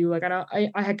want to do. Like, I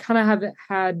had kind of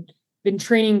had been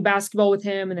training basketball with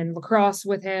him and then lacrosse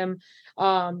with him.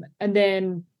 And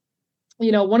then,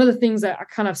 you know, one of the things that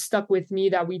kind of stuck with me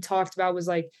that we talked about was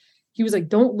like, he was like,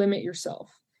 don't limit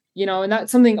yourself, you know, and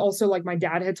that's something also like my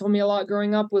dad had told me a lot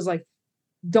growing up was like,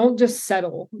 don't just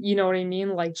settle, you know what I mean?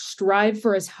 Like, strive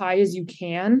for as high as you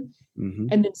can and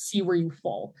then see where you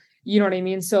fall, you know what I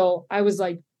mean? So I was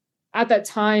like, at that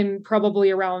time,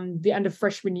 probably around the end of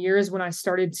freshman year is when I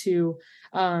started to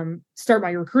start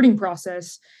my recruiting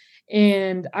process.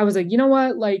 And I was like, you know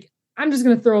what, like, I'm just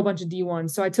going to throw a bunch of D1.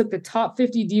 So I took the top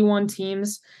 50 D1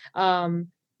 teams,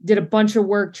 did a bunch of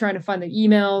work trying to find the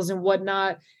emails and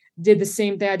whatnot, did the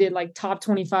same thing. I did like top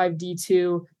 25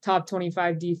 D2, top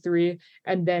 25 D3.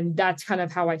 And then that's kind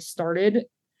of how I started.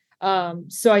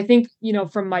 So I think, you know,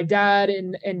 from my dad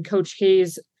and Coach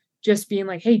Hayes just being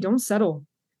like, hey, don't settle.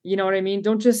 You know what I mean?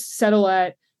 Don't just settle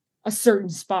at a certain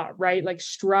spot, right? Like,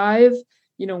 strive,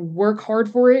 you know, work hard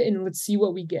for it and let's see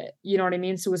what we get. You know what I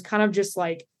mean? So it was kind of just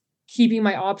like keeping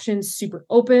my options super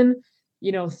open,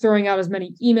 you know, throwing out as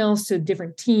many emails to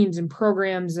different teams and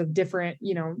programs of different,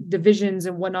 you know, divisions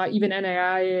and whatnot, even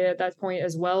NAI at that point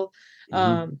as well.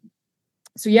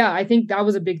 So yeah, I think that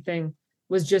was a big thing,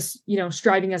 was just, you know,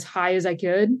 striving as high as I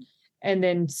could and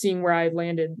then seeing where I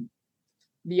landed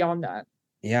beyond that.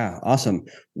 Yeah. Awesome.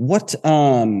 What,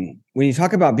 when you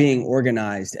talk about being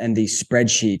organized and these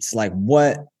spreadsheets, like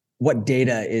what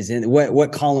data is in,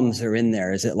 what columns are in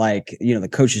there? Is it like, you know, the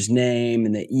coach's name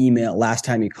and the email, last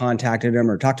time you contacted him,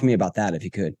 or talk to me about that if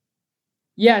you could.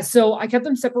 Yeah. So I kept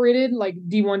them separated, like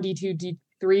D1, D2,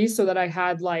 D3, so that I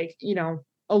had, like, you know,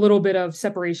 a little bit of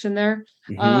separation there.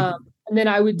 And then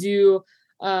I would do,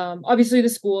 obviously the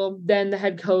school, then the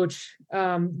head coach,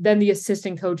 then the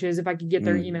assistant coaches, if I could get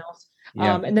their emails.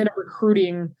 And then a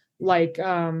recruiting, like,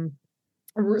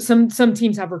 some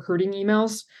teams have recruiting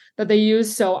emails that they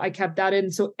use. So I kept that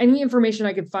in. So any information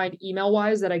I could find email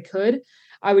wise that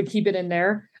I would keep it in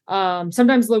there.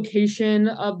 Sometimes location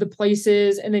of the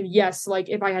places. And then, yes, like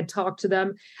if I had talked to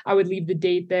them, I would leave the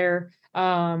date there.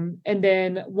 And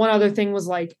then one other thing was,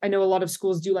 like, I know a lot of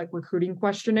schools do like recruiting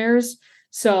questionnaires.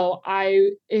 So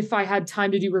if I had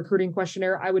time to do recruiting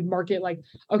questionnaire, I would mark it like,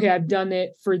 okay, I've done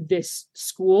it for this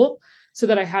school, so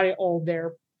that I had it all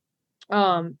there.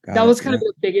 That was kind of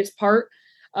the biggest part.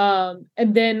 And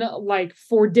then, like,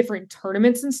 for different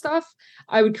tournaments and stuff,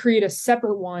 I would create a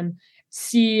separate one,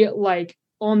 see like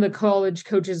on the college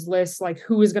coaches list, like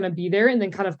who is going to be there, and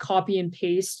then kind of copy and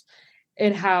paste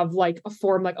and have like a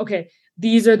form, like, okay,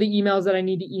 these are the emails that I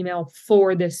need to email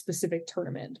for this specific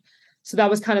tournament. So that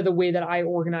was kind of the way that I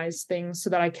organized things, so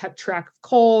that I kept track of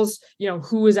calls, you know,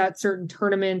 who was at certain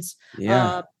tournaments.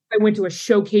 I went to a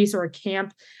showcase or a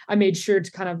camp, I made sure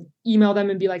to kind of email them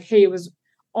and be like, hey, it was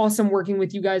awesome working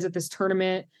with you guys at this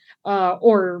tournament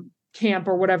or camp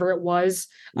or whatever it was.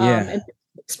 And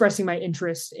expressing my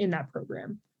interest in that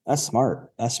program. That's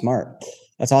smart.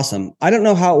 That's awesome. I don't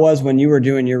know how it was when you were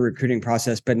doing your recruiting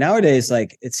process, but nowadays,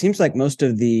 like, it seems like most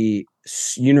of the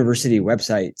university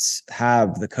websites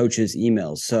have the coaches'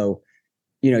 emails. So,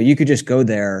 you know, you could just go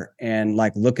there and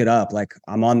like look it up. Like,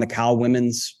 I'm on the Cal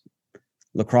women's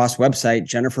lacrosse website,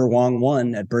 Jennifer Wong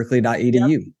 1 at berkeley.edu.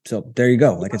 Yep. So there you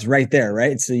go. Like it's right there,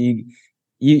 right? So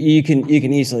you can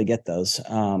easily get those.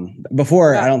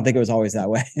 Before, I don't think it was always that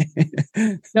way.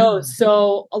 No.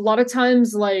 So a lot of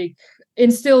times, like,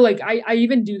 and still, like, I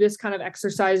even do this kind of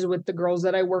exercise with the girls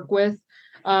that I work with,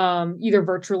 either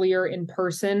virtually or in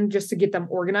person, just to get them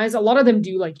organized. A lot of them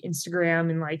do like Instagram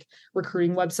and like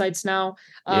recruiting websites now.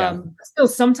 Still,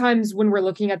 sometimes when we're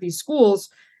looking at these schools,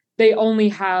 they only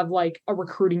have like a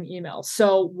recruiting email.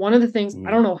 So one of the things,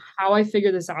 I don't know how I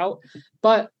figured this out,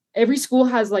 but every school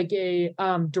has like a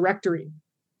directory.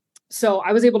 So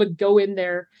I was able to go in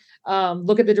there,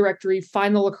 look at the directory,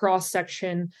 find the lacrosse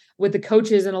section with the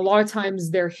coaches. And a lot of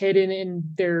times they're hidden in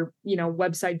their,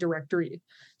 website directory.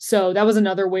 So that was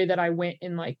another way that I went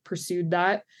and like pursued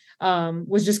that,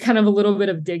 was just kind of a little bit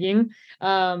of digging.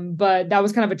 But that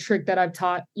was kind of a trick that I've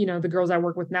taught, the girls I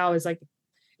work with now is like,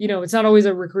 it's not always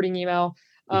a recruiting email.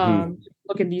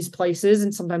 Look in these places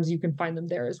and sometimes you can find them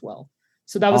there as well.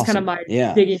 So that was kind of my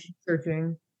digging,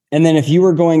 searching. And then if you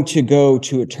were going to go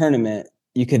to a tournament,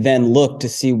 you could then look to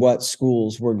see what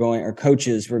schools were going or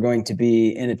coaches were going to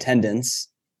be in attendance.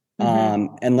 And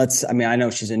I know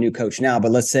she's a new coach now,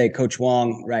 but let's say Coach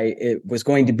Wong, right, it was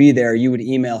going to be there. You would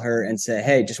email her and say,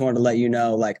 hey, just wanted to let you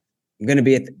know, like, I'm going to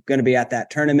be at that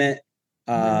tournament,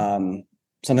 something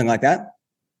like that.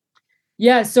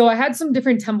 Yeah. So I had some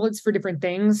different templates for different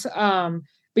things.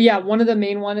 But yeah, one of the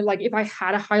main one, like if I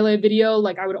had a highlight video,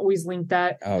 like I would always link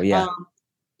that. Oh yeah.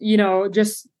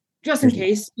 Just in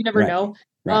case, you never know.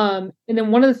 Right. And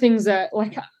then one of the things that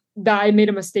I made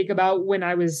a mistake about when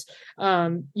I was,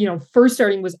 first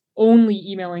starting was only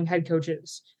emailing head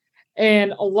coaches.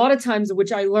 And a lot of times,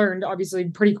 which I learned obviously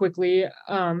pretty quickly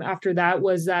after that,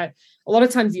 was that a lot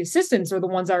of times the assistants are the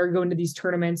ones that are going to these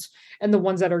tournaments and the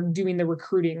ones that are doing the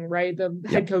recruiting, right? The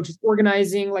head coach is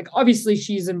organizing, like obviously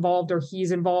she's involved or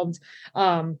he's involved.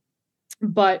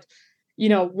 But,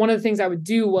 one of the things I would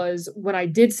do was when I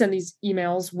did send these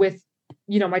emails with,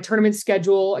 my tournament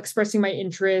schedule, expressing my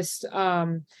interest,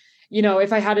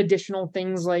 if I had additional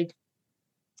things like,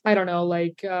 I don't know,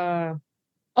 like,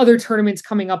 other tournaments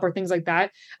coming up or things like that,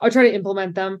 I would try to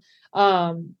implement them.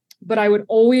 But I would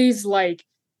always like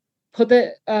put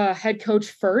the head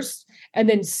coach first and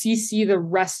then CC the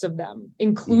rest of them,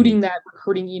 including that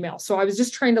recruiting email. So I was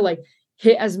just trying to like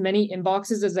hit as many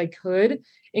inboxes as I could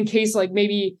in case like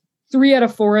maybe 3 out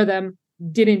of 4 of them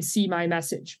didn't see my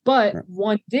message, but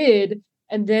one did.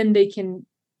 And then they can,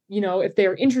 if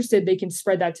they're interested, they can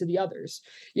spread that to the others.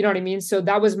 You know what I mean? So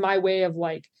that was my way of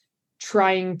like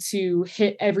trying to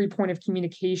hit every point of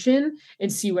communication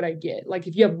and see what I get. Like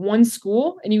if you have one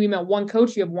school and you email one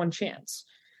coach, you have one chance.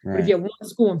 Right. But if you have one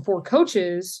school and 4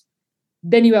 coaches,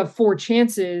 then you have 4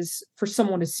 chances for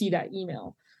someone to see that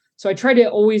email. So I try to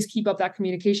always keep up that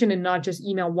communication and not just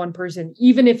email one person,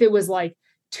 even if it was like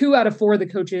 2 out of 4 of the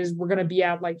coaches were going to be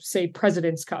at like, say,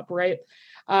 President's Cup, right?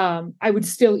 I would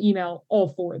still email all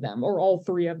 4 of them or all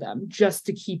 3 of them just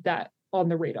to keep that on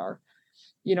the radar.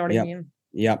 You know what I mean?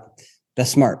 Yep.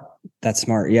 That's smart.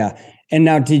 Yeah. And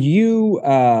now did you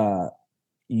are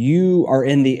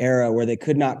in the era where they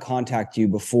could not contact you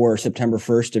before September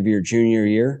 1st of your junior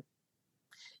year?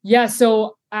 Yeah.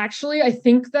 So actually, I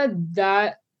think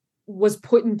that was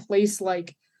put in place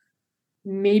like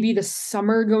maybe the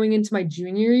summer going into my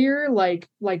junior year, like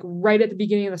right at the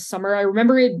beginning of the summer. I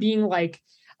remember it being like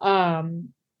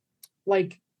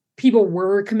people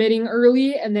were committing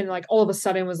early and then like all of a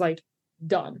sudden was like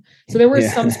done. So there were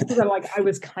some schools that like I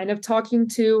was kind of talking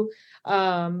to,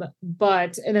 and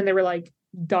then they were like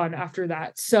done after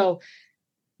that. So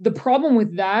the problem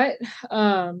with that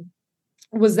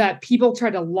was that people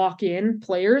tried to lock in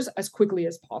players as quickly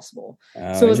as possible.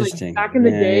 So it was like back in the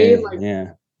day,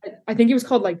 I think it was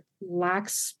called like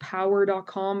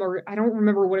laxpower.com, or I don't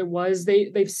remember what it was.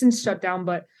 They've since shut down,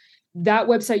 but that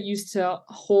website used to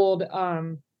hold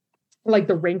like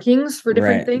the rankings for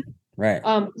different things. Right.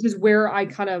 Which is where I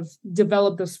kind of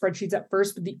developed those spreadsheets at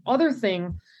first. But the other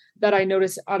thing that I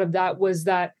noticed out of that was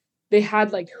that they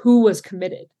had like who was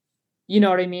committed. You know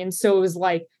what I mean? So it was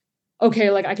like, okay,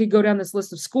 like I could go down this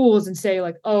list of schools and say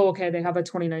like, oh, okay, they have a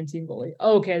 2019 goalie.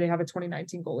 Oh, okay, they have a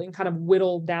 2019 goalie, and kind of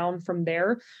whittle down from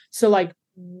there. So like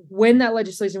when that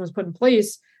legislation was put in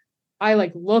place, I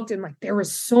like looked and like there were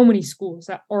so many schools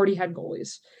that already had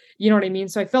goalies. You know what I mean?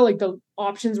 So I felt like the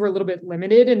options were a little bit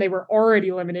limited, and they were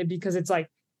already limited because it's like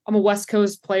I'm a West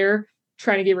Coast player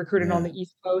trying to get recruited on the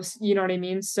East Coast. You know what I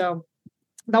mean? So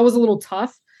that was a little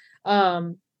tough.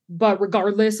 But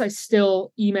regardless, I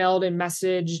still emailed and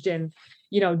messaged and,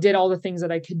 did all the things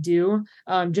that I could do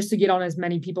just to get on as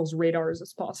many people's radars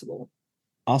as possible.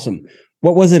 Awesome.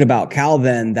 What was it about Cal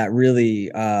then that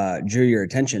really drew your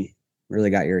attention, really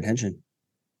got your attention?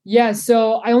 Yeah,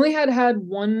 so I only had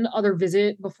one other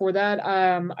visit before that.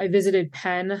 I visited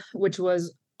Penn, which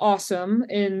was awesome,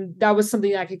 and that was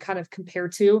something that I could kind of compare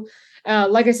to.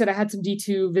 Like I said, I had some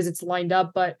D2 visits lined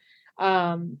up, but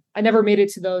I never made it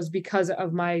to those because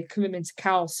of my commitment to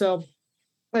Cal. So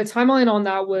the timeline on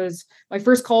that was my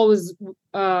first call was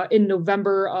in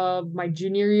November of my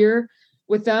junior year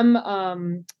with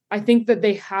them. I think that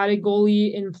they had a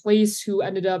goalie in place who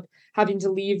ended up having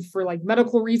to leave for like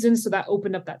medical reasons. So that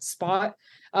opened up that spot.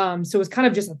 So it was kind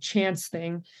of just a chance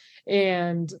thing.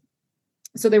 And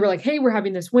so they were like, hey, we're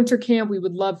having this winter camp. We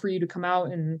would love for you to come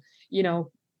out and,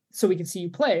 so we can see you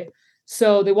play.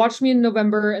 So they watched me in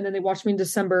November and then they watched me in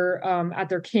December at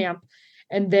their camp.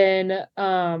 And then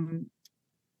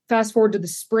fast forward to the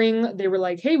spring, they were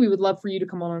like, hey, we would love for you to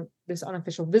come on this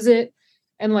unofficial visit.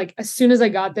 And like, as soon as I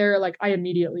got there, like I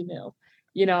immediately knew,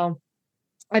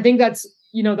 I think that's,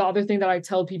 the other thing that I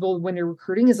tell people when they're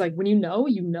recruiting is like, when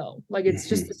like, it's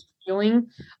just this feeling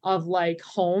of like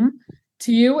home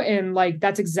to you. And like,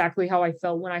 that's exactly how I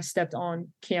felt when I stepped on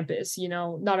campus,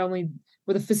 not only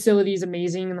were the facilities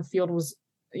amazing and the field was,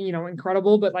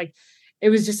 incredible, but like, it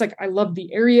was just like, I loved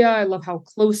the area. I love how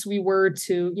close we were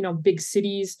to, big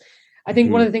cities. I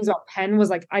think one of the things about Penn was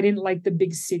like, I didn't like the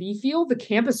big city feel. The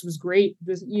campus was great.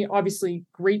 This, obviously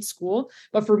great school,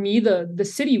 but for me, the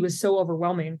city was so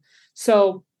overwhelming.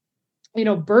 So,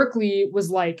 Berkeley was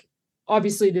like,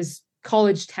 obviously this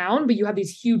college town, but you have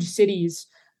these huge cities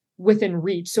within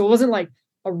reach. So it wasn't like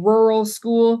a rural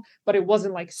school, but it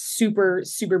wasn't like super,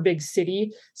 super big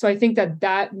city. So I think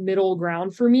that middle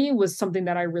ground for me was something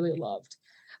that I really loved.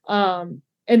 And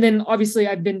then obviously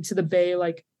I've been to the Bay,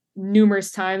 like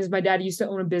numerous times. My dad used to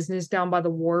own a business down by the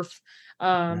wharf.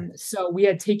 So we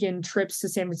had taken trips to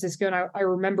San Francisco. And I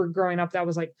remember growing up, that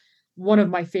was like one of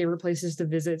my favorite places to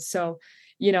visit. So,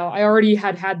 I already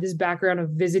had this background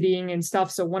of visiting and stuff.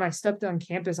 So when I stepped on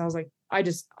campus, I was like,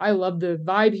 I love the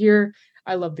vibe here.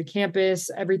 I love the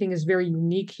campus. Everything is very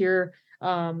unique here.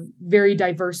 Very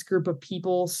diverse group of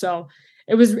people. So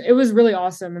it was really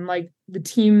awesome. And like the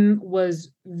team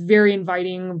was very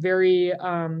inviting, very,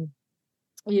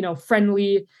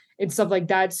 friendly and stuff like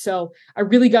that. So I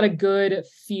really got a good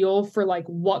feel for like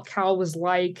what Cal was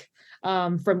like,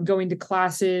 from going to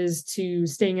classes to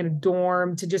staying in a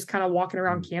dorm to just kind of walking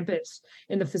around campus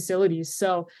in the facilities.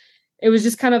 So it was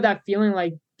just kind of that feeling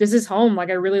like this is home. Like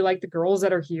I really like the girls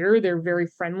that are here. They're very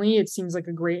friendly. It seems like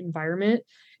a great environment,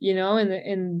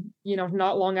 and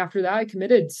not long after that I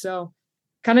committed. So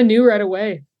kind of knew right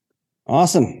away.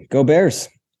 Awesome. Go Bears.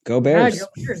 Go Bears. Yeah, go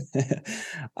Bears.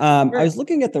 I was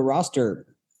looking at the roster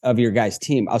of your guys'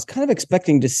 team. I was kind of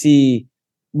expecting to see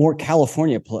more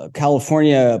California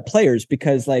players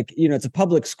because like, it's a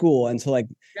public school. And so like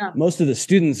most of the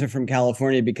students are from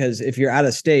California because if you're out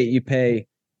of state, you pay,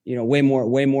 way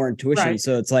more in tuition. Right.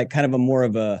 So it's like kind of a more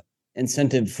of a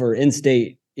incentive for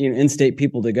in-state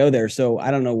people to go there. So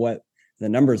I don't know what the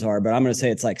numbers are, but I'm going to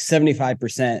say it's like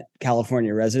 75%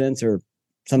 California residents or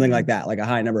something like that, like a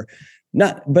high number.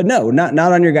 Not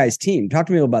on your guys' team. Talk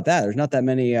to me about that. There's not that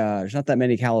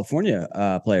many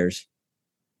California players.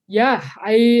 Yeah,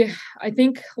 I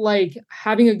think like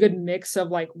having a good mix of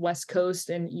like West Coast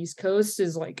and East Coast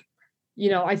is like,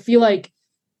 I feel like,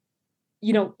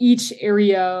 each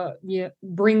area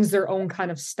brings their own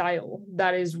kind of style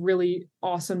that is really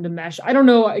awesome to mesh. I don't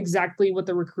know exactly what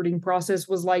the recruiting process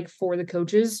was like for the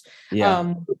coaches,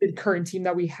 with the current team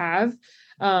that we have.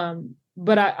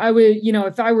 But I would,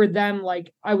 if I were them,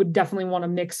 like I would definitely want a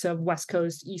mix of West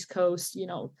Coast, East Coast,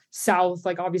 South,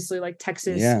 like obviously like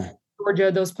Texas. Yeah.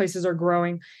 Georgia, those places are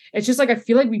growing. It's just like I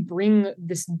feel like we bring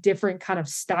this different kind of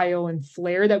style and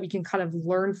flair that we can kind of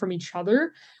learn from each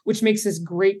other, which makes this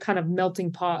great kind of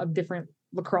melting pot of different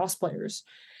lacrosse players,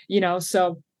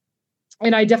 so.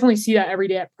 And I definitely see that every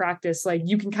day at practice. Like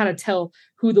you can kind of tell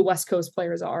who the West Coast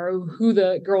players are, who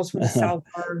the girls from the South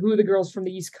are, who the girls from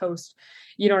the East Coast,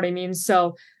 you know what I mean?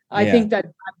 So I think that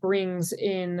brings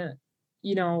in,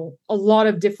 a lot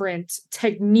of different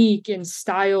technique and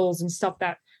styles and stuff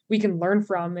that we can learn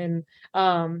from. And,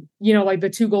 like the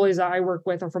two goalies that I work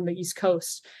with are from the East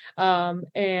Coast.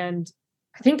 And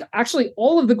I think actually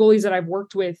all of the goalies that I've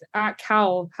worked with at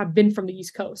Cal have been from the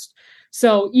East Coast.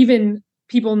 So even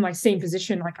people in my same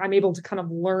position, like I'm able to kind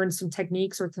of learn some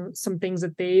techniques or some things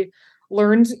that they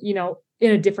learned,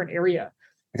 in a different area.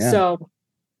 Yeah. So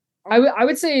I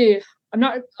would say I'm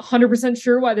not 100%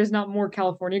 sure why there's not more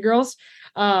California girls.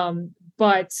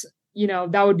 But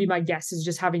that would be my guess, is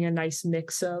just having a nice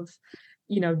mix of,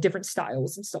 different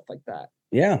styles and stuff like that.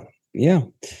 Yeah. Yeah.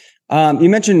 You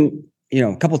mentioned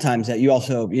a couple times that you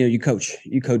also, you coach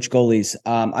goalies.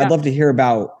 I'd love to hear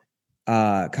about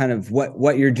kind of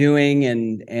what you're doing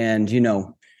and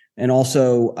and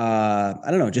also, I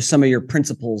don't know, just some of your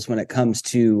principles when it comes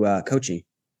to coaching.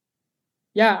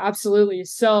 Yeah, absolutely.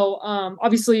 So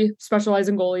obviously specialize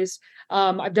in goalies.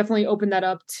 I've definitely opened that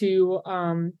up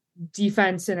to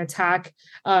defense and attack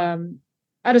at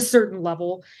a certain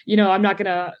level. I'm not going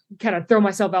to kind of throw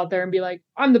myself out there and be like,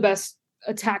 I'm the best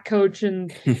attack coach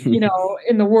and,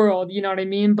 in the world, you know what I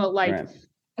mean? But like, right.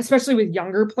 Especially with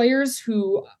younger players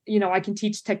who, I can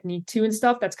teach technique to and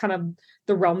stuff. That's kind of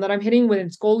the realm that I'm hitting. When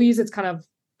it's goalies, it's kind of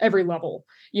every level,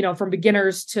 from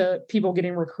beginners to people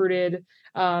getting recruited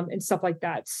and stuff like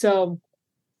that. So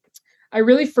I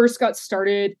really first got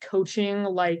started coaching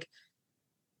like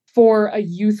for a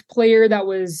youth player that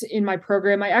was in my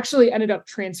program. I actually ended up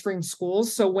transferring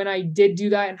schools. So when I did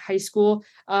do that in high school,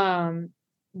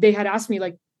 they had asked me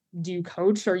like, do you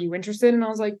coach? Are you interested? And I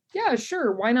was like, yeah,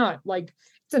 sure. Why not? Like,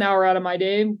 it's an hour out of my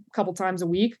day, a couple times a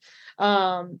week.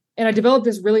 And I developed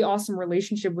this really awesome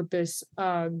relationship with this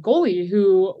goalie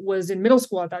who was in middle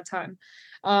school at that time.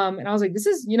 And I was like, this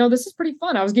is pretty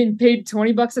fun. I was getting paid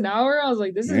 $20 an hour. I was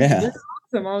like, this is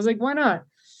awesome. I was like, why not?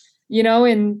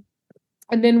 And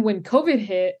then when COVID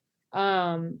hit,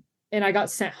 and I got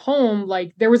sent home,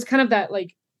 like there was kind of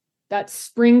that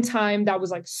springtime that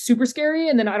was like super scary.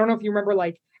 And then I don't know if you remember,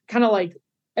 like kind of like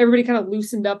everybody kind of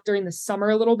loosened up during the summer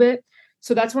a little bit.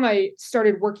 So that's when I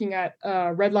started working at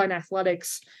Redline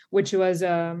Athletics, which was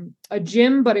a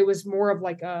gym, but it was more of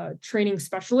like a training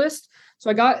specialist. So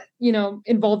I got,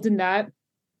 involved in that.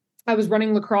 I was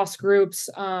running lacrosse groups.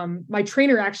 My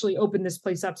trainer actually opened this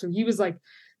place up. So he was like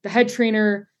the head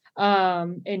trainer,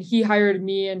 and he hired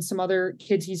me and some other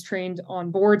kids he's trained on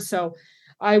board. So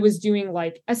I was doing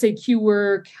like SAQ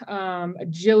work,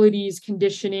 agilities,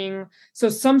 conditioning. So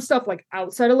some stuff like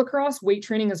outside of lacrosse, weight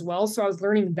training as well. So I was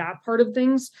learning that part of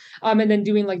things, and then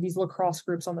doing like these lacrosse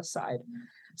groups on the side.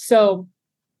 So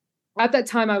at that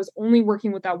time, I was only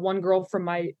working with that one girl from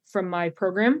my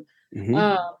program.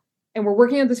 Mm-hmm. And we're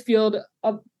working at this field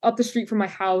up the street from my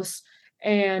house.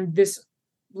 And this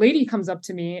lady comes up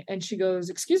to me and she goes,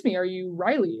 "Excuse me, are you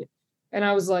Riley?" And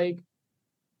I was like,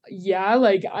 yeah,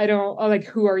 like, I don't like,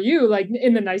 who are you? Like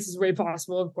in the nicest way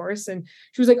possible, of course. And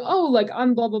she was like, oh, like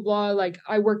I'm blah, blah, blah. Like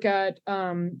I work at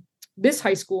this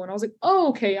high school. And I was like, oh,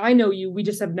 okay, I know you. We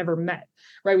just have never met.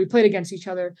 Right. We played against each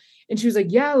other. And she was like,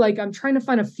 yeah, like I'm trying to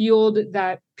find a field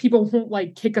that people won't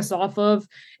like kick us off of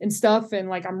and stuff. And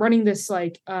like, I'm running this,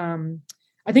 like, I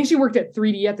think she worked at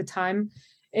 3D at the time.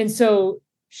 And so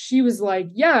she was like,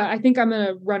 yeah, I think I'm going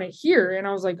to run it here. And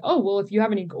I was like, oh, well, if you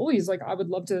have any goalies, like I would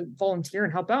love to volunteer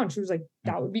and help out. And she was like,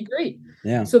 that would be great.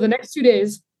 Yeah. So the next 2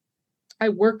 days I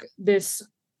work this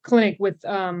clinic with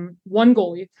one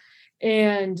goalie.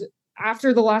 And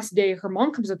after the last day, her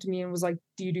mom comes up to me and was like,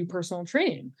 do you do personal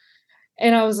training?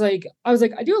 And I was like,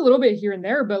 I do a little bit here and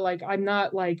there, but like, I'm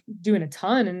not like doing a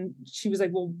ton. And she was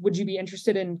like, well, would you be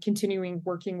interested in continuing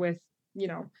working with,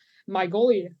 my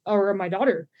goalie or my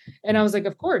daughter? And I was like,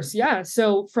 of course. Yeah.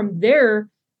 So from there,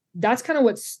 that's kind of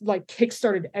what's like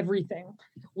kickstarted everything,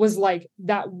 was like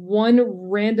that one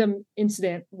random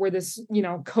incident where this,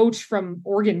 coach from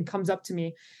Oregon comes up to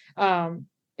me.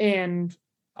 And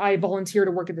I volunteer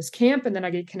to work at this camp, and then I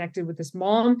get connected with this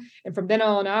mom. And from then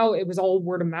on out, it was all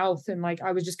word of mouth. And like,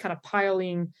 I was just kind of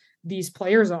piling these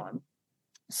players on.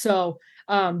 So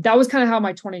that was kind of how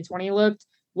my 2020 looked.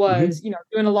 Was,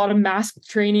 doing a lot of mask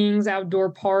trainings,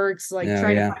 outdoor parks, like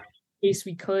trying to find a space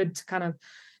we could to kind of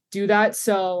do that.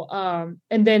 So,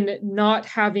 and then not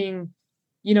having,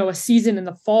 a season in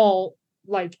the fall,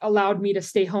 like allowed me to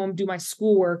stay home, do my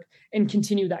schoolwork and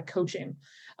continue that coaching.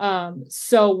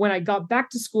 So when I got back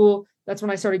to school, that's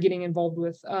when I started getting involved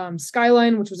with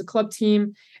Skyline, which was a club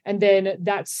team. And then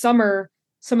that summer,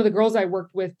 some of the girls I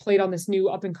worked with played on this new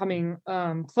up and coming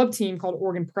club team called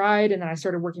Oregon Pride. And then I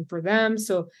started working for them.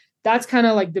 So that's kind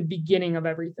of like the beginning of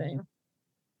everything.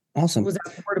 Awesome. Was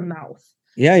that word of mouth.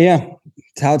 Yeah.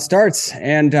 That's how it starts.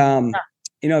 And,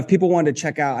 if people wanted to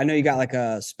check out, I know you got like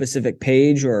a specific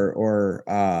page or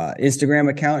Instagram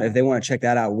account. If they want to check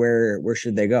that out, where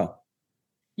should they go?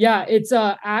 Yeah, it's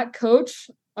at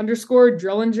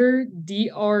coach_Drullinger,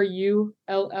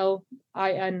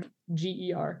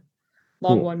 DRULLINGER.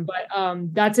 Long cool. one, but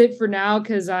that's it for now,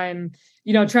 because I'm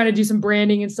trying to do some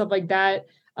branding and stuff like that.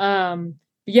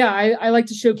 I like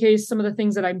to showcase some of the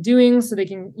things that I'm doing so they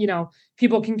can,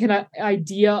 people can get an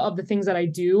idea of the things that I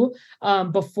do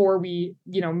before we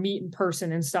meet in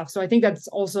person and stuff. So I think that's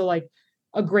also like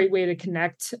a great way to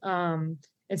connect and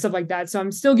stuff like that. So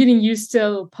I'm still getting used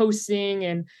to posting,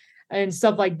 and and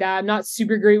stuff like that. I'm not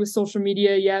super great with social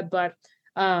media yet, but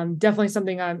definitely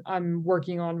something I'm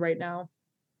working on right now.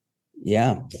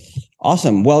 Yeah.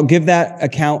 Awesome. Well, give that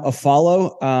account a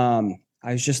follow.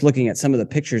 I was just looking at some of the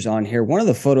pictures on here. One of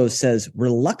the photos says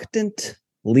reluctant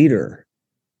leader.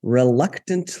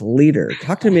 Reluctant leader.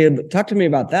 Talk to me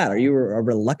about that. Are you a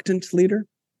reluctant leader?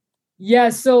 Yeah.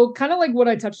 So kind of like what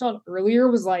I touched on earlier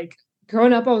was like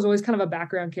growing up, I was always kind of a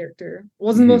background character.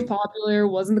 Wasn't the most popular,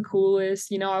 wasn't the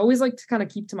coolest. I always like to kind of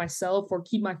keep to myself or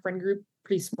keep my friend group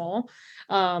pretty small.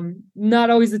 Not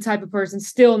always the type of person,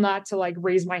 still not to like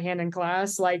raise my hand in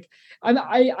class. Like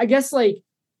I guess like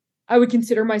I would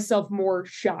consider myself more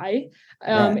shy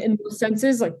in those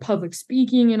senses, like public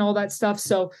speaking and all that stuff.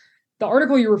 So the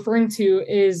article you're referring to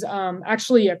is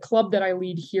actually a club that I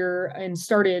lead here and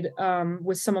started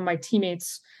with some of my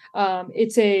teammates.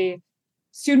 It's a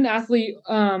student athlete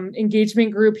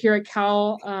engagement group here at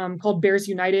Cal called Bears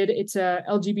United. It's a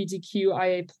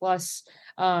LGBTQIA plus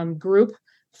group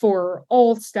for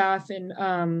all staff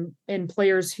and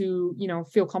players who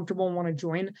feel comfortable and want to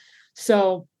join.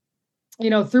 So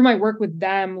through my work with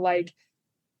them, like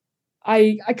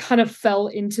I kind of fell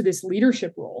into this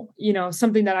leadership role,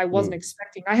 something that I wasn't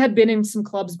expecting. I had been in some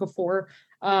clubs before,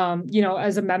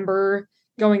 as a member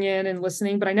going in and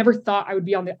listening, but I never thought I would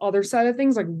be on the other side of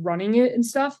things, like running it and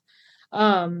stuff.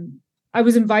 I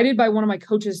was invited by one of my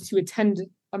coaches to attend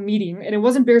a meeting, and it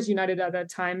wasn't Bears United at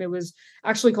that time. It was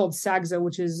actually called SAGSA,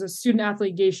 which is a Student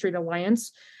Athlete Gay Straight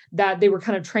Alliance, that they were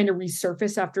kind of trying to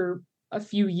resurface after a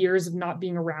few years of not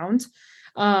being around.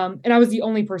 And I was the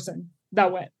only person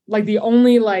that went, like the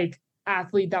only like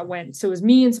athlete that went. So it was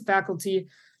me and some faculty.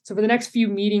 So for the next few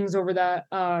meetings over that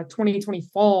 2020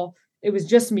 fall, it was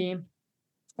just me.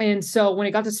 And so when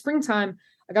it got to springtime,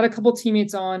 I got a couple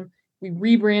teammates on. We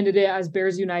rebranded it as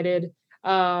Bears United.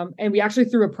 And we actually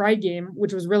threw a pride game,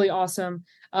 which was really awesome.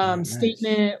 Nice.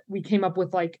 Statement. We came up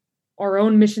with like our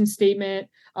own mission statement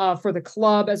for the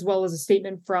club, as well as a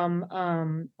statement from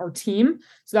our team.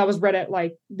 So that was read at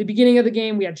like the beginning of the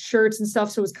game. We had shirts and stuff.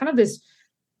 So it was kind of this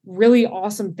really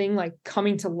awesome thing, like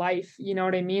coming to life. You know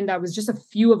what I mean? That was just a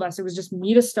few of us. It was just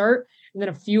me to start and then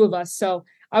a few of us. So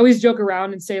I always joke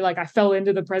around and say like I fell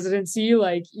into the presidency,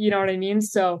 like, you know what I mean?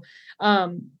 So,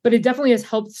 but it definitely has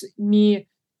helped me,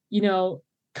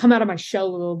 come out of my shell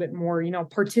a little bit more,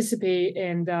 participate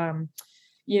and,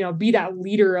 be that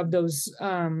leader of those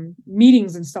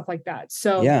meetings and stuff like that.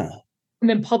 So, yeah. And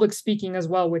then public speaking as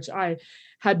well, which I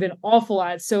had been awful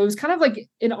at. So it was kind of like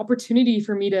an opportunity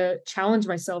for me to challenge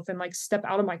myself and like step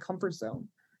out of my comfort zone.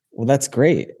 Well, that's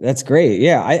great. That's great.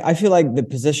 Yeah. I feel like the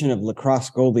position of lacrosse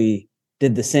goalie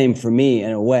did the same for me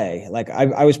in a way. Like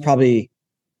I was probably,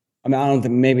 I don't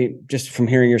think, maybe just from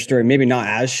hearing your story, maybe not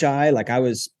as shy. Like I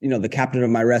was, the captain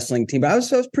of my wrestling team, but I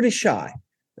was pretty shy.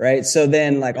 Right. So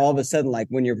then like all of a sudden, like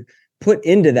when you're put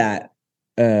into that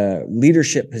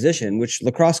leadership position, which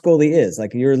lacrosse goalie is,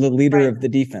 like you're the leader of the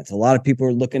defense. A lot of people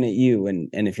are looking at you. And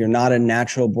if you're not a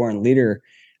natural born leader,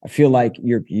 I feel like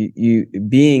you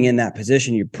being in that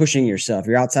position, you're pushing yourself,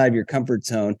 you're outside of your comfort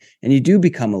zone, and you do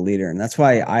become a leader. And that's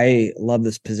why I love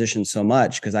this position so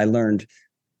much, because I learned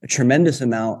a tremendous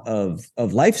amount of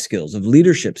life skills, of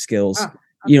leadership skills,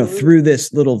 through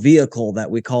this little vehicle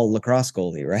that we call lacrosse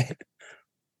goalie, right?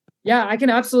 Yeah, I can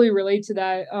absolutely relate to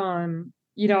that.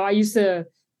 I used to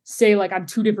say like I'm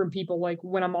two different people, like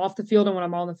when I'm off the field and when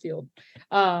I'm on the field.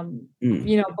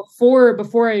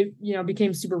 Before I,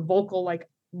 became super vocal, like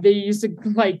they used to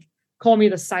like call me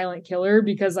the silent killer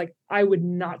because like I would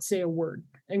not say a word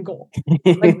in goal.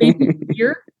 Like maybe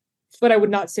here, but I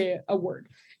would not say a word.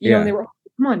 And they were,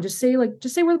 come on, just say where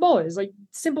the ball is. Like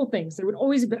simple things. There would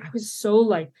always be, I was so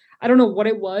like, I don't know what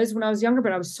it was when I was younger,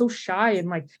 but I was so shy and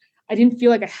like I didn't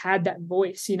feel like I had that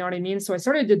voice, you know what I mean? So I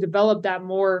started to develop that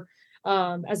more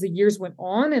as the years went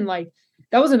on. And like,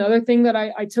 that was another thing that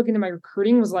I took into my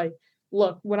recruiting was like,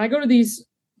 look, when I go to these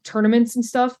tournaments and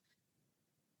stuff,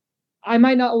 I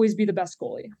might not always be the best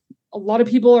goalie. A lot of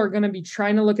people are going to be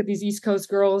trying to look at these East Coast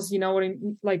girls,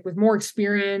 like with more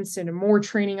experience and more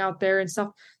training out there and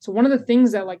stuff. So one of the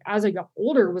things that like, as I got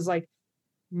older was like,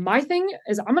 my thing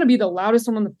is I'm going to be the loudest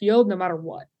one on the field no matter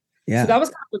what. Yeah. So that was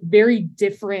kind of a very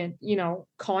different,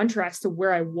 contrast to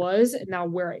where I was and now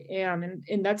where I am.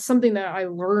 And that's something that I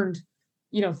learned,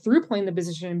 through playing the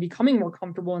position and becoming more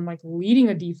comfortable and like leading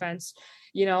a defense,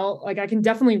 like I can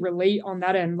definitely relate on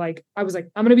that end. Like I was like,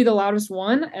 I'm going to be the loudest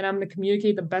one and I'm going to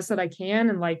communicate the best that I can.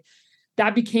 And like,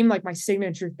 that became like my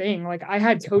signature thing. Like I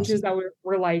had coaches that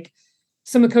were like,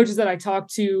 some of the coaches that I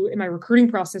talked to in my recruiting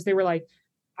process, they were like,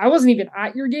 I wasn't even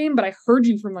at your game, but I heard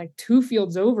you from like 2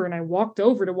 fields over and I walked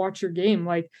over to watch your game.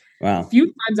 Like Wow. a few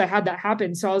times I had that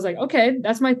happen. So I was like, okay,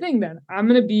 that's my thing then. I'm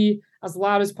going to be as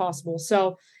loud as possible.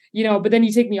 So, but then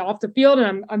you take me off the field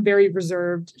and I'm very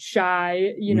reserved,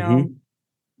 shy,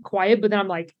 quiet, but then I'm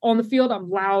like on the field, I'm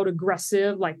loud,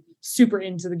 aggressive, like super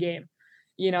into the game,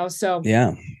 so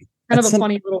yeah, kind of a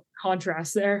funny little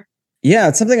contrast there. Yeah.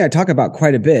 It's something I talk about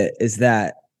quite a bit is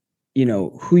that,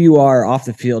 who you are off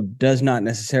the field does not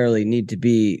necessarily need to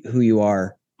be who you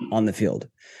are on the field,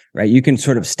 right? You can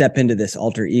sort of step into this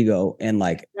alter ego and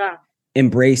like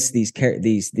embrace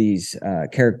embrace these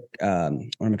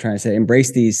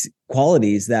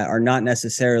qualities that are not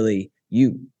necessarily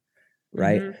you,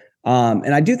 right?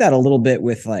 And I do that a little bit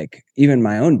with like even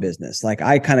my own business. Like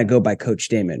I kind of go by Coach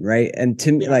Damon, right? And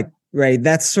to me, right,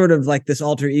 that's sort of like this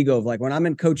alter ego of like when I'm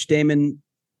in Coach Damon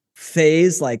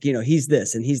phase, like, he's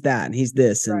this and he's that and he's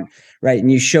this and right.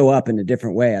 And you show up in a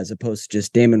different way as opposed to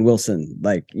just Damon Wilson,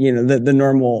 like, the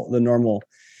normal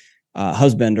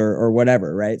husband or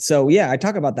whatever. Right. So yeah, I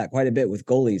talk about that quite a bit with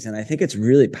goalies. And I think it's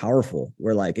really powerful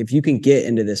where like, if you can get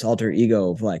into this alter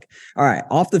ego of like, all right,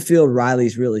 off the field,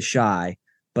 Riley's really shy,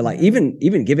 but like even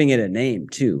giving it a name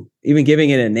too,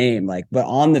 like, but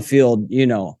on the field,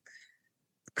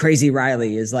 Crazy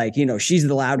Riley is like, she's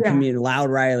the loud community, loud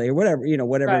Riley or whatever,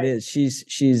 whatever it is.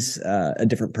 She's a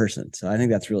different person. So I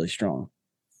think that's really strong.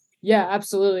 Yeah,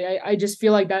 absolutely. I just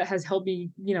feel like that has helped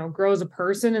me, grow as a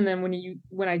person. And then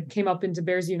when I came up into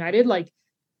Bears United, like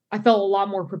I felt a lot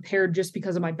more prepared just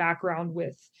because of my background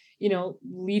with,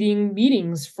 leading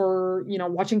meetings for,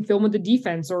 watching film with the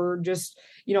defense or just,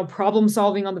 problem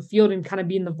solving on the field and kind of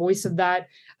being the voice of that,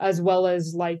 as well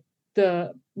as like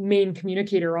the main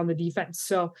communicator on the defense.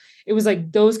 So it was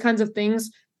like those kinds of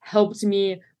things helped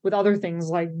me with other things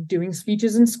like doing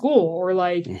speeches in school or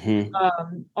like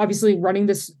obviously running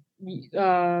this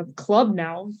club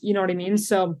now, you know what I mean?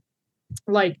 So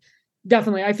like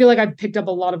definitely I feel like I've picked up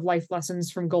a lot of life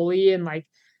lessons from goalie. And like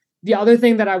the other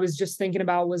thing that I was just thinking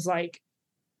about was like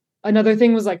another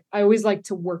thing was like I always like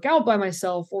to work out by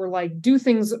myself or like do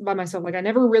things by myself. Like I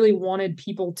never really wanted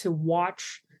people to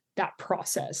watch that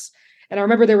process. And I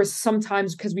remember there was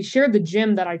sometimes because we shared the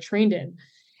gym that I trained in.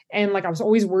 And like, I was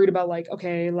always worried about like,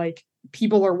 okay, like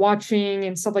people are watching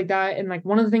and stuff like that. And like,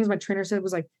 one of the things my trainer said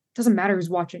was like, it doesn't matter who's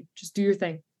watching, just do your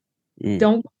thing.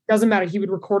 Doesn't matter. He would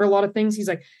record a lot of things. He's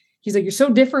like, you're so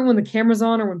different when the camera's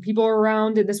on or when people are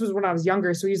around. And this was when I was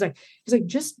younger. So he's like,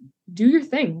 just do your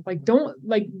thing. Like, don't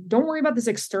worry about this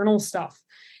external stuff.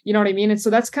 You know what I mean? And so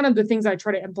that's kind of the things I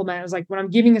try to implement is like when I'm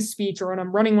giving a speech or when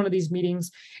I'm running one of these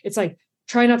meetings, it's like,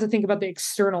 try not to think about the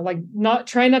external, like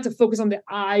try not to focus on the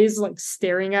eyes, like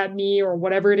staring at me or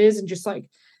whatever it is. And just like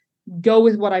go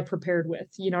with what I prepared with,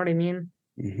 you know what I mean?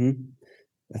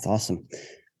 That's awesome.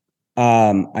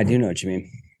 I do know what you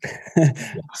mean.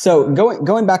 So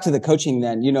going back to the coaching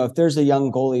then, if there's a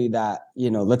young goalie that,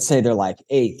 let's say they're like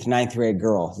 8th, 9th grade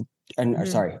girl, or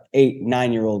sorry, 8,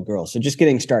 9-year-old girl. So just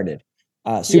getting started,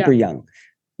 super young.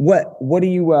 What do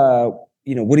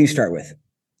you start with?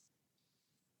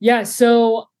 Yeah.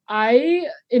 So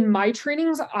in my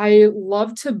trainings, I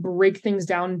love to break things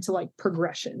down into like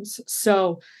progressions.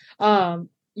 So,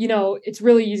 it's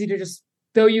really easy to just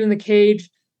throw you in the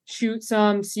cage, shoot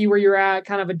some, see where you're at,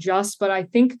 kind of adjust. But I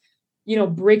think,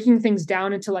 breaking things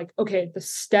down into like, okay, the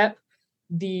step,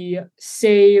 the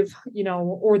save,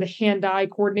 or the hand-eye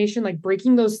coordination, like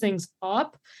breaking those things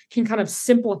up can kind of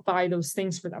simplify those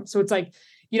things for them. So it's like,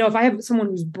 if I have someone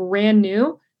who's brand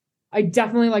new, I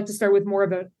definitely like to start with more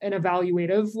of an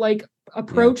evaluative like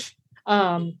approach.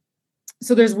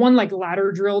 So there's one like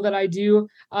ladder drill that I do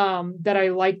that I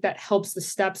like that helps the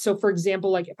steps. So for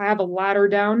example, like if I have a ladder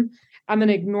down, I'm going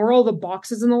to ignore all the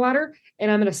boxes in the ladder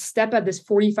and I'm going to step at this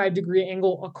 45-degree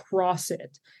angle across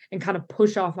it and kind of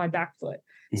push off my back foot.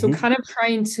 So kind of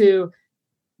trying to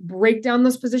break down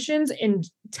those positions and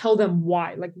tell them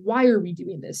why, like, why are we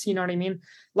doing this? You know what I mean?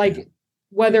 Like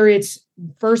whether it's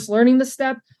first learning the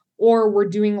step or we're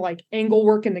doing like angle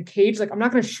work in the cage, like I'm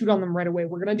not going to shoot on them right away.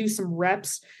 We're going to do some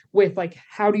reps with like,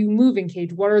 how do you move in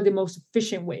cage? What are the most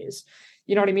efficient ways?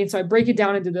 You know what I mean? So I break it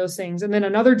down into those things. And then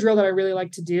another drill that I really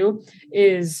like to do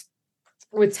is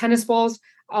with tennis balls,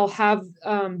 I'll have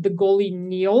the goalie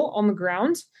kneel on the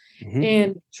ground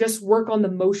and just work on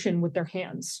the motion with their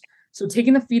hands. So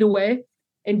taking the feet away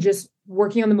and just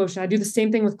working on the motion. I do the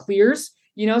same thing with clears,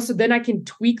 so then I can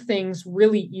tweak things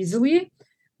really easily.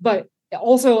 But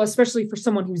also, especially for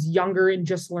someone who's younger and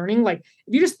just learning, like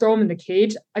if you just throw them in the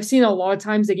cage, I've seen a lot of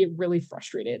times they get really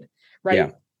frustrated, right? Yeah.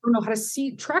 They don't know how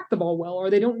to track the ball well, or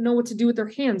they don't know what to do with their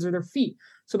hands or their feet.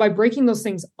 So by breaking those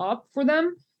things up for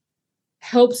them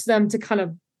helps them to kind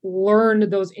of learn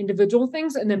those individual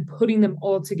things and then putting them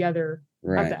all together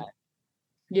at that.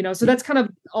 You know, so that's kind of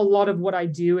a lot of what I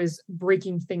do is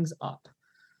breaking things up.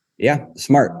 Yeah,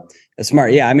 smart. That's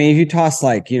smart. Yeah, I mean, if you toss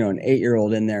like, you know, an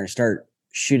 8-year-old in there and start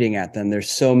shooting at them, there's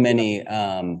so many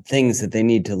things that they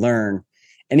need to learn,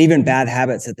 and even bad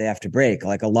habits that they have to break.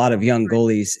 Like a lot of young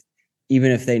goalies,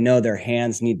 even if they know their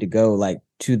hands need to go like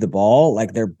to the ball,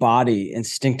 like their body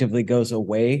instinctively goes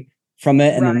away from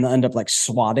it, and then they end up like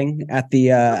swatting at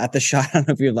the shot. I don't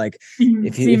know if you're like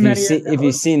if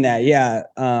you've seen that, yeah.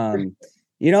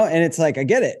 You know, and it's like, I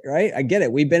get it, right? I get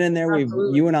it. We've been in there.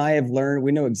 You and I have learned.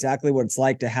 We know exactly what it's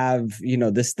like to have, you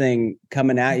know, this thing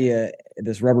coming at you,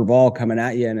 this rubber ball coming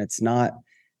at you, and it's not.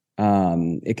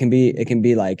 It can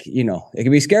be like, you know, it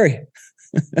can be scary.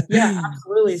 Yeah,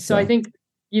 absolutely. So I think,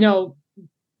 you know,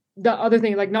 the other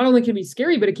thing, like, not only can be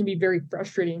scary, but it can be very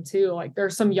frustrating too. Like, there are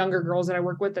some younger girls that I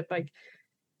work with that like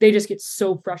they just get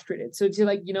so frustrated. So it's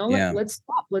like, you know, let's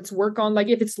stop. Let's work on, like,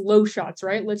 if it's low shots,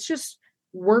 right? Let's just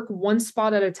work one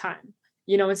spot at a time,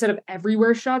 you know, instead of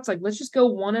everywhere shots. Like, let's just go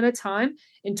one at a time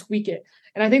and tweak it.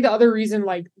 And I think the other reason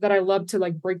like that I love to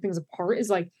like break things apart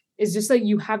is just like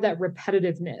you have that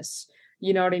repetitiveness,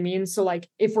 you know what I mean? So like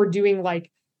if we're doing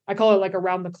like, I call it like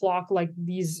around the clock, like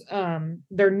these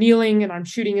they're kneeling and I'm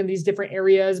shooting in these different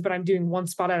areas, but I'm doing one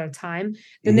spot at a time,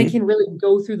 then they can really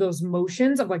go through those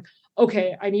motions of like,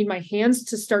 okay, I need my hands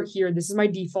to start here, this is my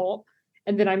default,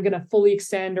 and then I'm going to fully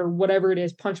extend or whatever it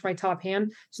is, punch my top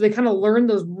hand. So they kind of learn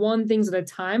those one things at a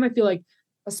time. I feel like,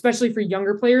 especially for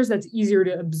younger players, that's easier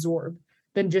to absorb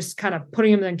than just kind of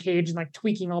putting them in a cage and like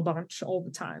tweaking a bunch all the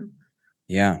time.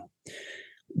 Yeah.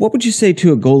 What would you say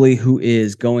to a goalie who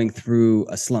is going through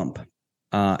a slump?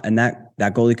 And that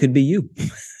goalie could be you.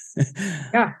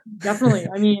 Yeah, definitely.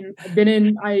 I mean, I've been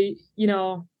in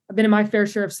my fair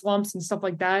share of slumps and stuff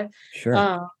like that.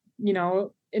 Sure. You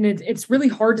know, and it's really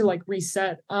hard to like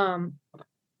reset.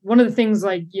 One of the things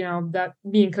like, you know, that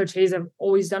me and Coach Hayes have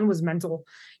always done was mental.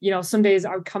 You know, some days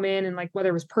I would come in and like, whether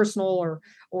it was personal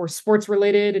or sports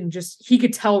related, and just, he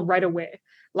could tell right away,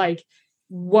 like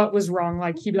what was wrong.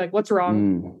 Like he'd be like, what's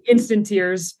wrong? Instant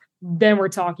tears. Then we're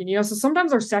talking, you know? So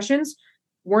sometimes our sessions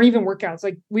weren't even workouts.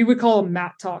 Like we would call them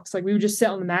mat talks. Like we would just sit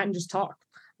on the mat and just talk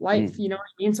life, you know what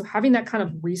I mean? So having that kind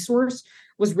of resource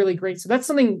was really great. So that's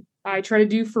something I try to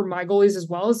do for my goalies as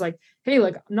well, is like, hey,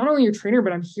 like I'm not only your trainer,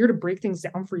 but I'm here to break things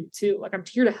down for you too. Like I'm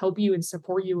here to help you and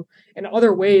support you in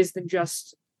other ways than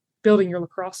just building your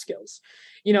lacrosse skills,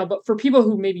 you know. But for people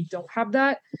who maybe don't have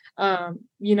that,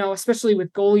 you know, especially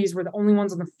with goalies, we're the only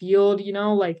ones on the field, you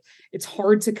know, like it's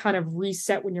hard to kind of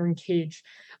reset when you're in cage.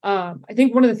 I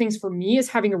think one of the things for me is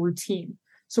having a routine.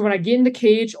 So when I get into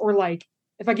cage, or like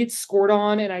if I get scored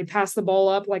on and I pass the ball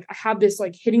up, like I have this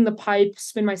like hitting the pipe,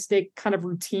 spin my stick kind of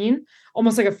routine,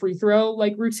 almost like a free throw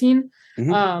like routine,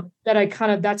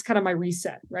 that's kind of my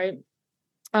reset, right?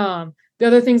 The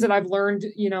other things that I've learned,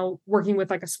 you know, working with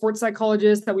like a sports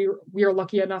psychologist that we are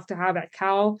lucky enough to have at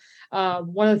Cal,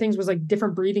 one of the things was like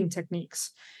different breathing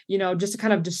techniques, you know, just to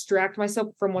kind of distract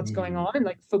myself from what's going on and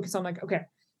like focus on like, okay,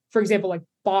 for example, like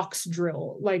box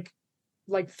drill, like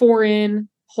 4 in,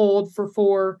 hold for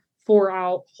 4, 4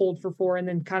 out, hold for 4, and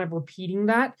then kind of repeating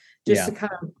that just to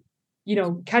kind of, you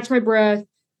know, catch my breath,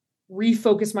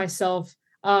 refocus myself.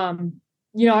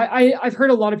 You know, I've heard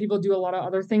a lot of people do a lot of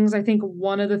other things. I think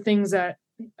one of the things that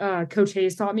Coach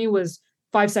Hayes taught me was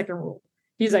 5-second rule.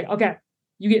 He's like, okay,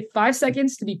 you get 5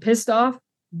 seconds to be pissed off,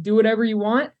 do whatever you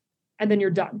want, and then you're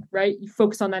done, right? You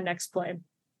focus on that next play.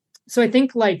 So I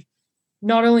think like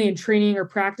not only in training or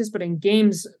practice, but in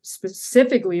games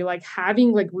specifically, like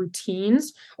having like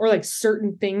routines or like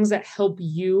certain things that help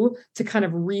you to kind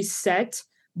of reset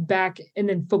back and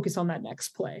then focus on that next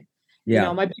play. Yeah. You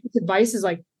know, my biggest advice is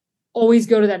like, always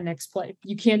go to that next play.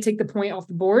 You can't take the point off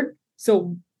the board,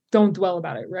 so don't dwell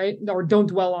about it, right? Or don't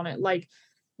dwell on it. Like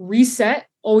reset,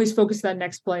 always focus that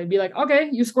next play. Be like, okay,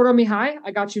 you scored on me high,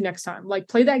 I got you next time. Like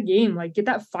play that game, like get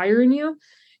that fire in you,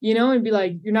 you know, and be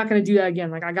like, you're not going to do that again.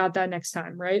 Like I got that next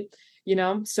time, right? You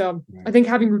know, so I think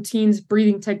having routines,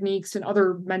 breathing techniques, and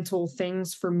other mental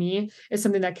things for me is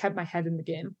something that kept my head in the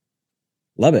game.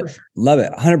 Love it. Sure. Love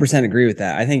it. 100% agree with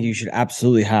that. I think you should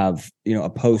absolutely have, you know, a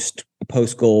post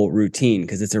goal routine,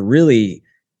 because it's a really,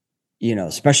 you know,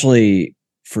 especially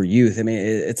for youth. I mean,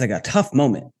 it's like a tough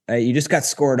moment, right? You just got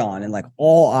scored on and like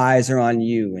all eyes are on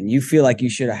you and you feel like you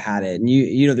should have had it. And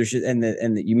you know, there's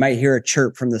and you might hear a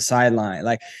chirp from the sideline,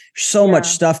 like so much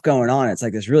stuff going on. It's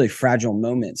like this really fragile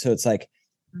moment. So it's like,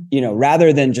 you know,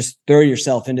 rather than just throw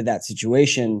yourself into that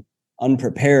situation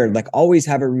unprepared, like always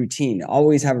have a routine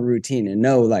and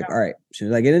know like, all right, as soon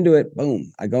as I get into it,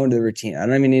 boom, I go into the routine. I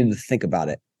don't even need to think about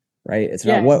it. right? It's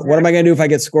not what am I going to do if I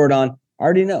get scored on? I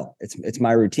already know it's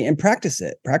my routine, and practice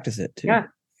it too. Yeah.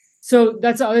 So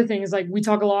that's the other thing is like, we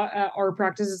talk a lot at our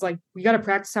practices, like we got to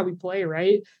practice how we play,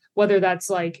 right? Whether that's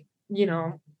like,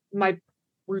 my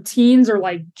routines or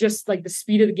like just like the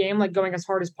speed of the game, like going as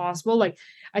hard as possible. Like,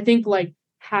 I think like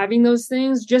having those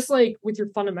things, just like with your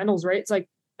fundamentals, right? It's like,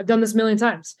 I've done this a million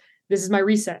times. This is my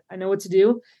reset. I know what to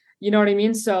do. You know what I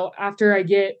mean? So after I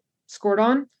get scored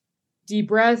on, deep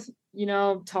breath,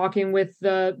 talking with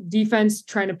the defense,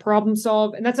 trying to problem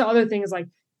solve. And that's the other thing is like,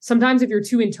 sometimes if you're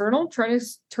too internal, try to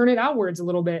turn it outwards a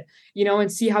little bit,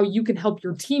 and see how you can help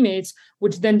your teammates,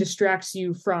 which then distracts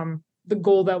you from the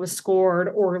goal that was scored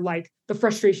or like the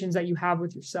frustrations that you have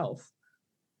with yourself.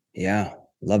 Yeah.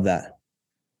 Love that.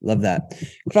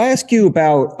 Could I ask you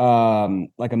about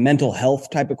like a mental health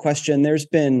type of question? There's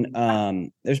been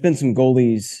some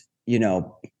goalies, a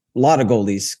lot of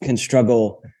goalies can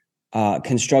struggle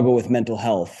with mental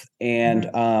health. And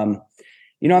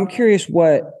I'm curious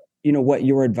what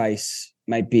your advice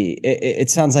might be.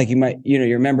 It sounds like you might,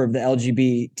 you're a member of the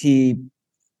LGBT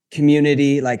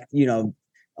community, like,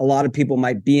 a lot of people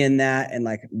might be in that, and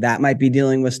like that might be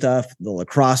dealing with stuff. The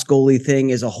lacrosse goalie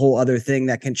thing is a whole other thing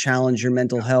that can challenge your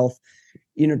mental health.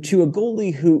 To a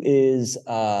goalie who is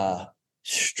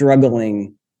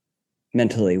struggling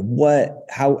mentally, what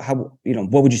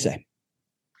would you say?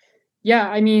 Yeah,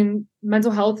 I mean,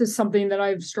 mental health is something that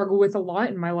I've struggled with a lot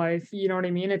in my life. You know what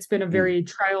I mean? It's been a very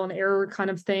trial and error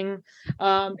kind of thing.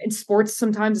 In sports,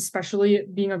 sometimes, especially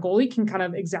being a goalie, can kind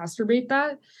of exacerbate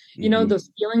that,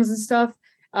 those feelings and stuff,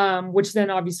 which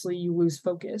then obviously you lose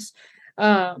focus.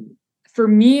 For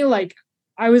me, like,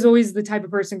 I was always the type of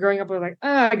person growing up where like,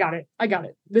 I got it.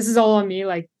 This is all on me.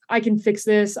 Like, I can fix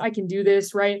this. I can do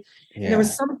this. Right. Yeah. And there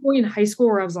was some point in high school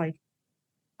where I was like,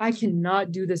 I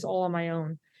cannot do this all on my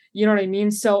own. You know what I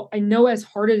mean? So I know as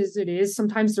hard as it is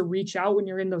sometimes to reach out when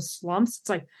you're in those slumps, it's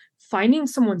like finding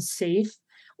someone safe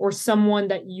or someone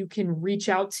that you can reach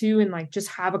out to and like just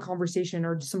have a conversation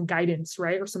or some guidance,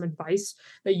 right? Or some advice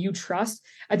that you trust.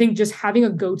 I think just having a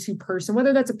go-to person,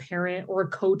 whether that's a parent or a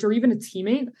coach or even a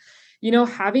teammate,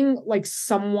 having like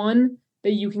someone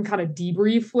that you can kind of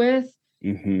debrief with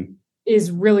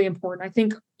is really important. I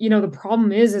think, the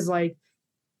problem is like,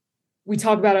 we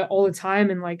talk about it all the time,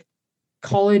 and like,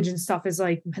 college and stuff is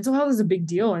like, mental health is a big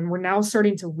deal. And we're now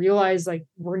starting to realize like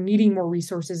we're needing more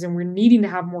resources and we're needing to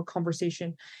have more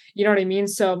conversation. You know what I mean?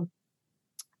 So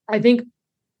I think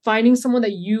finding someone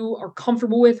that you are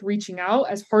comfortable with reaching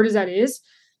out, as hard as that is,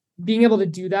 being able to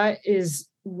do that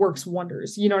works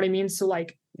wonders. You know what I mean? So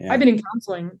like, I've been in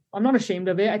counseling. I'm not ashamed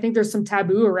of it. I think there's some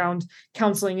taboo around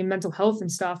counseling and mental health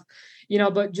and stuff,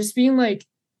 but just being like,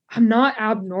 I'm not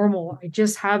abnormal. I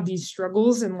just have these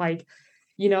struggles, and like,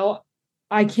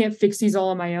 I can't fix these all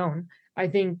on my own. I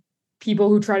think people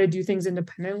who try to do things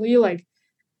independently, like,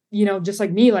 just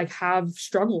like me, like have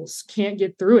struggles, can't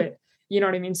get through it. You know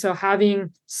what I mean? So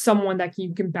having someone that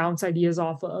you can bounce ideas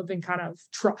off of and kind of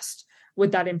trust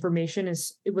with that information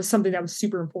it was something that was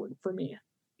super important for me.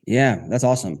 Yeah, that's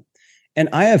awesome. And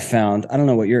I have found, I don't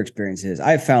know what your experience is,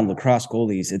 I have found lacrosse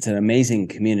goalies, it's an amazing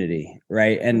community,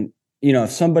 right? And,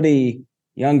 if somebody,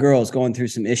 young girl, is going through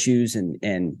some issues and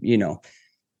DMs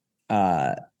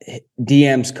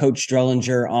Coach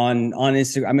Strellinger on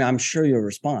Instagram, I mean, I'm sure you'll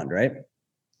respond, right?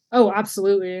 Oh,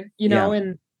 absolutely.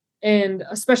 And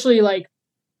especially like,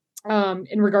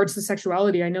 in regards to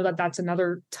sexuality, I know that that's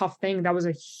another tough thing. That was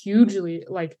a hugely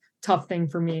like tough thing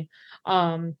for me.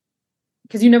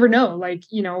 Because you never know, like,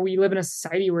 we live in a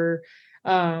society where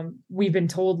we've been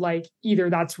told like either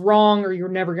that's wrong or you're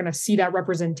never going to see that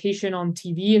representation on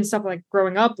TV and stuff. Like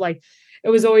growing up, like it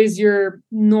was always your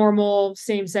normal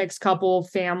same-sex couple,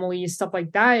 family, stuff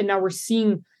like that. And now we're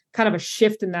seeing kind of a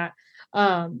shift in that.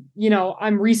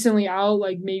 I'm recently out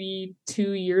like maybe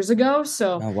 2 years ago.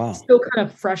 So still kind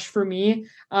of fresh for me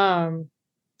and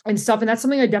stuff. And that's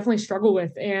something I definitely struggle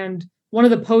with. And one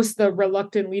of the posts, the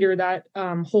Reluctant Leader, that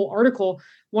whole article,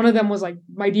 one of them was like,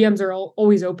 my DMs are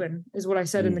always open, is what I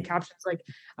said in the captions. Like,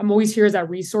 I'm always here as that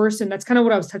resource. And that's kind of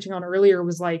what I was touching on earlier,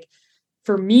 was like,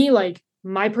 for me, like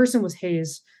my person was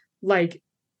Hayes, like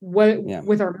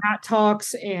with our mat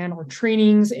talks and our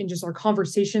trainings and just our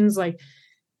conversations, like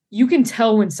you can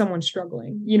tell when someone's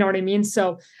struggling, you know what I mean?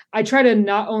 So I try to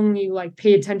not only like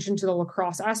pay attention to the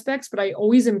lacrosse aspects, but I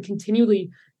always am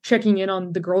continually checking in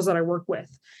on the girls that I work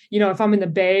with. If I'm in the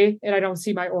Bay and I don't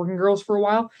see my Oregon girls for a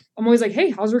while, I'm always like, hey,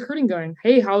 how's recruiting going?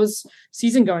 Hey, how's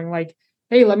season going? Like,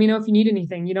 hey, let me know if you need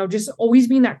anything, just always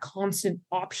being that constant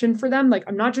option for them. Like,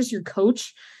 I'm not just your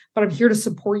coach, but I'm here to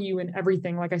support you in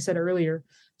everything, like I said earlier.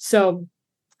 So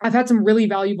I've had some really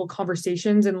valuable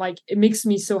conversations, and like, it makes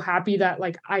me so happy that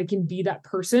like I can be that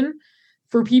person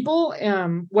for people,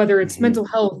 whether it's mental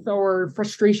health or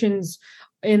frustrations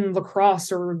in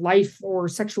lacrosse or life or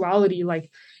sexuality.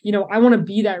 Like, I want to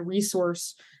be that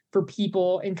resource for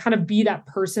people and kind of be that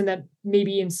person that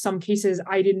maybe in some cases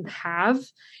I didn't have,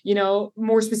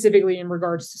 more specifically in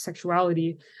regards to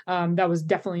sexuality. That was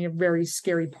definitely a very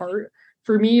scary part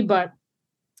for me, but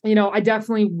I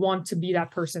definitely want to be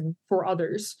that person for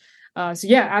others. So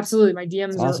yeah, absolutely. My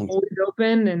DMs are always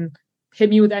open, and hit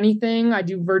me with anything. I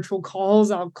do virtual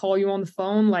calls. I'll call you on the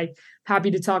phone, like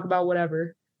happy to talk about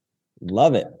whatever.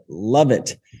 Love it. Love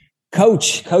it.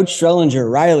 Coach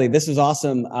Strellinger, Riley, this was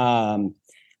awesome.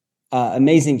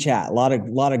 Amazing chat. A lot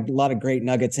of great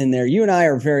nuggets in there. You and I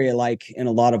are very alike in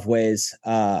a lot of ways.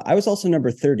 I was also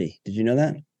number 30. Did you know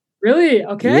that? Really?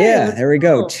 Okay. Yeah, there we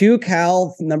go. 2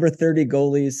 Cal number 30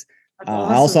 goalies.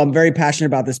 Awesome. I'm very passionate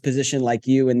about this position like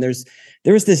you. And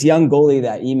there was this young goalie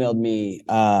that emailed me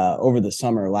over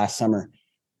the last summer.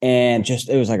 And it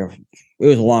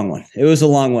was a long one. It was a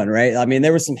long one, right? I mean,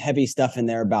 there was some heavy stuff in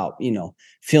there about,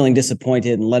 feeling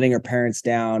disappointed and letting her parents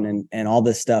down and all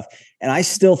this stuff. And I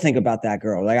still think about that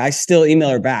girl. Like, I still email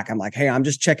her back. I'm like, hey, I'm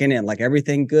just checking in, like,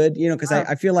 everything good, because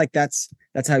I feel like that's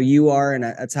how you are. And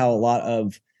that's how a lot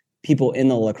of people in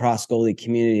the lacrosse goalie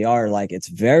community are. Like, it's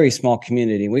a very small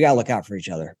community. We got to look out for each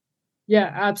other.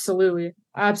 Yeah, absolutely.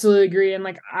 I absolutely agree. And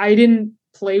like, I didn't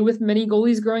play with many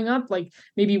goalies growing up, like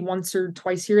maybe once or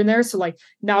twice here and there. So like,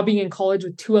 now being in college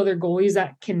with 2 other goalies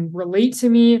that can relate to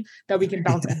me, that we can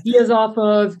bounce ideas off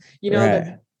of, right,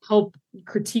 that help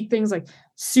critique things, like,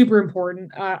 super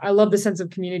important. I love the sense of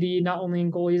community, not only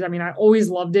in goalies. I mean, I always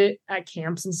loved it at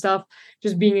camps and stuff,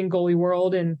 just being in goalie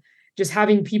world and just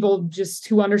having people just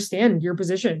who understand your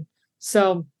position.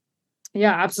 So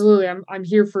yeah, absolutely. I'm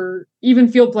here for even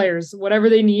field players, whatever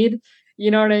they need. You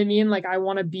know what I mean? Like, I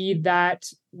want to be that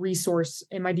resource,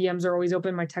 and my DMs are always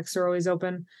open. My texts are always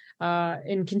open,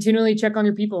 and continually check on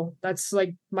your people. That's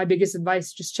like my biggest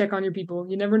advice. Just check on your people.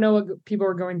 You never know what people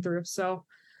are going through. So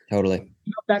totally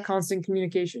that constant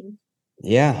communication.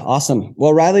 Yeah. Awesome.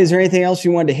 Well, Riley, is there anything else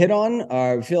you wanted to hit on?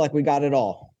 I feel like we got it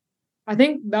all. I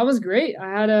think that was great.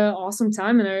 I had an awesome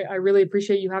time, and I really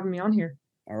appreciate you having me on here.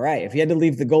 All right. If you had to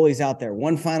leave the goalies out there,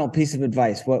 one final piece of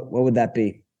advice, what would that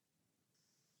be?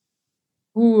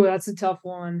 Ooh, that's a tough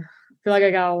one. I feel like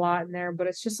I got a lot in there, but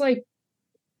it's just like,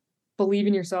 believe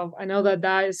in yourself. I know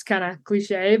that is kind of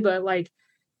cliche, but like,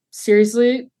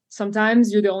 seriously,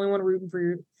 sometimes you're the only one rooting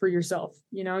for yourself.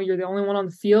 You're the only one on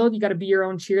the field. You got to be your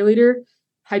own cheerleader,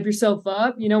 hype yourself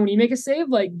up. When you make a save,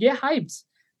 like, get hyped,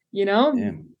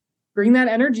 bring that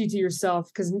energy to yourself,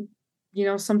 because,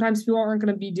 sometimes people aren't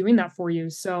going to be doing that for you.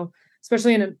 So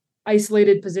especially in an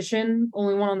isolated position,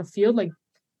 only one on the field, like,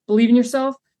 believe in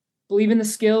yourself. Believe in the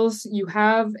skills you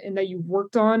have and that you've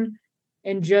worked on,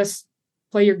 and just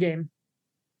play your game.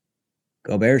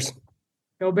 Go Bears.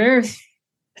 Go Bears.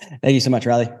 Thank you so much,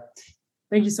 Riley.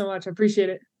 Thank you so much. I appreciate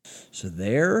it. So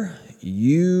there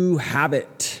you have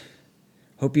it.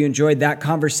 Hope you enjoyed that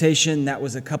conversation. That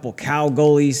was a couple Cal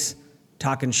goalies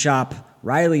talking shop.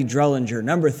 Riley Drellinger,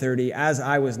 number 30, as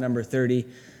I was number 30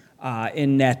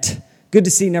 in net. Good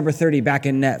to see number 30 back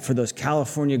in net for those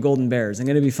California Golden Bears. And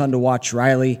going to be fun to watch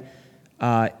Riley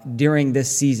during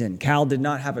this season. Cal did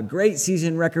not have a great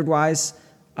season record-wise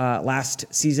last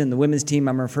season, the women's team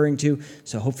I'm referring to,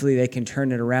 so hopefully they can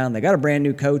turn it around. They got a brand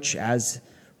new coach, as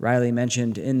Riley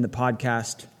mentioned in the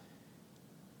podcast.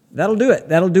 That'll do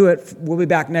it. We'll be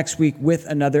back next week with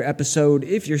another episode.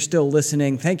 If you're still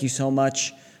listening, thank you so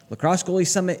much. Lacrosse Goalie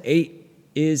Summit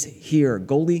 8 is here.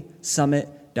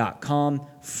 GoalieSummit.com.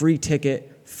 Free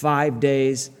ticket, 5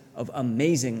 days of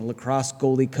amazing lacrosse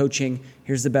goalie coaching.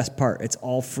 Here's the best part. It's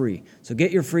all free. So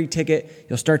get your free ticket.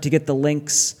 You'll start to get the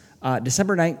links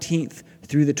December 19th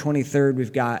through the 23rd.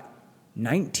 We've got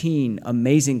 19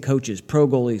 amazing coaches, pro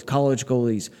goalies, college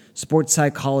goalies, sports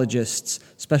psychologists,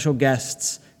 special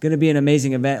guests. Going to be an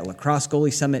amazing event. Lacrosse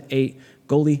Goalie Summit 8,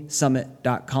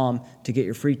 GoalieSummit.com to get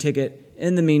your free ticket.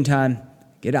 In the meantime,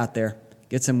 get out there,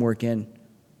 get some work in,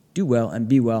 do well, and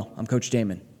be well. I'm Coach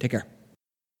Damon. Take care.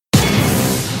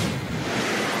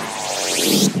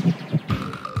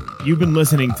 You've been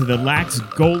listening to the Lax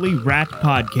Goalie Rat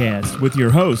Podcast with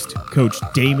your host, Coach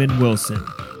Damon Wilson.